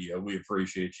Radio, we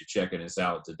appreciate you checking us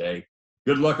out today.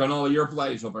 Good luck on all of your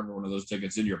plays. Hope every one of those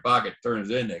tickets in your pocket turns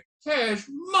into cash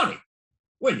money.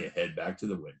 when you head back to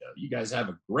the window. You guys have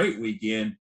a great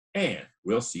weekend, and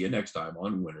we'll see you next time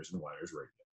on Winners and Whiners Radio.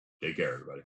 Take care, everybody.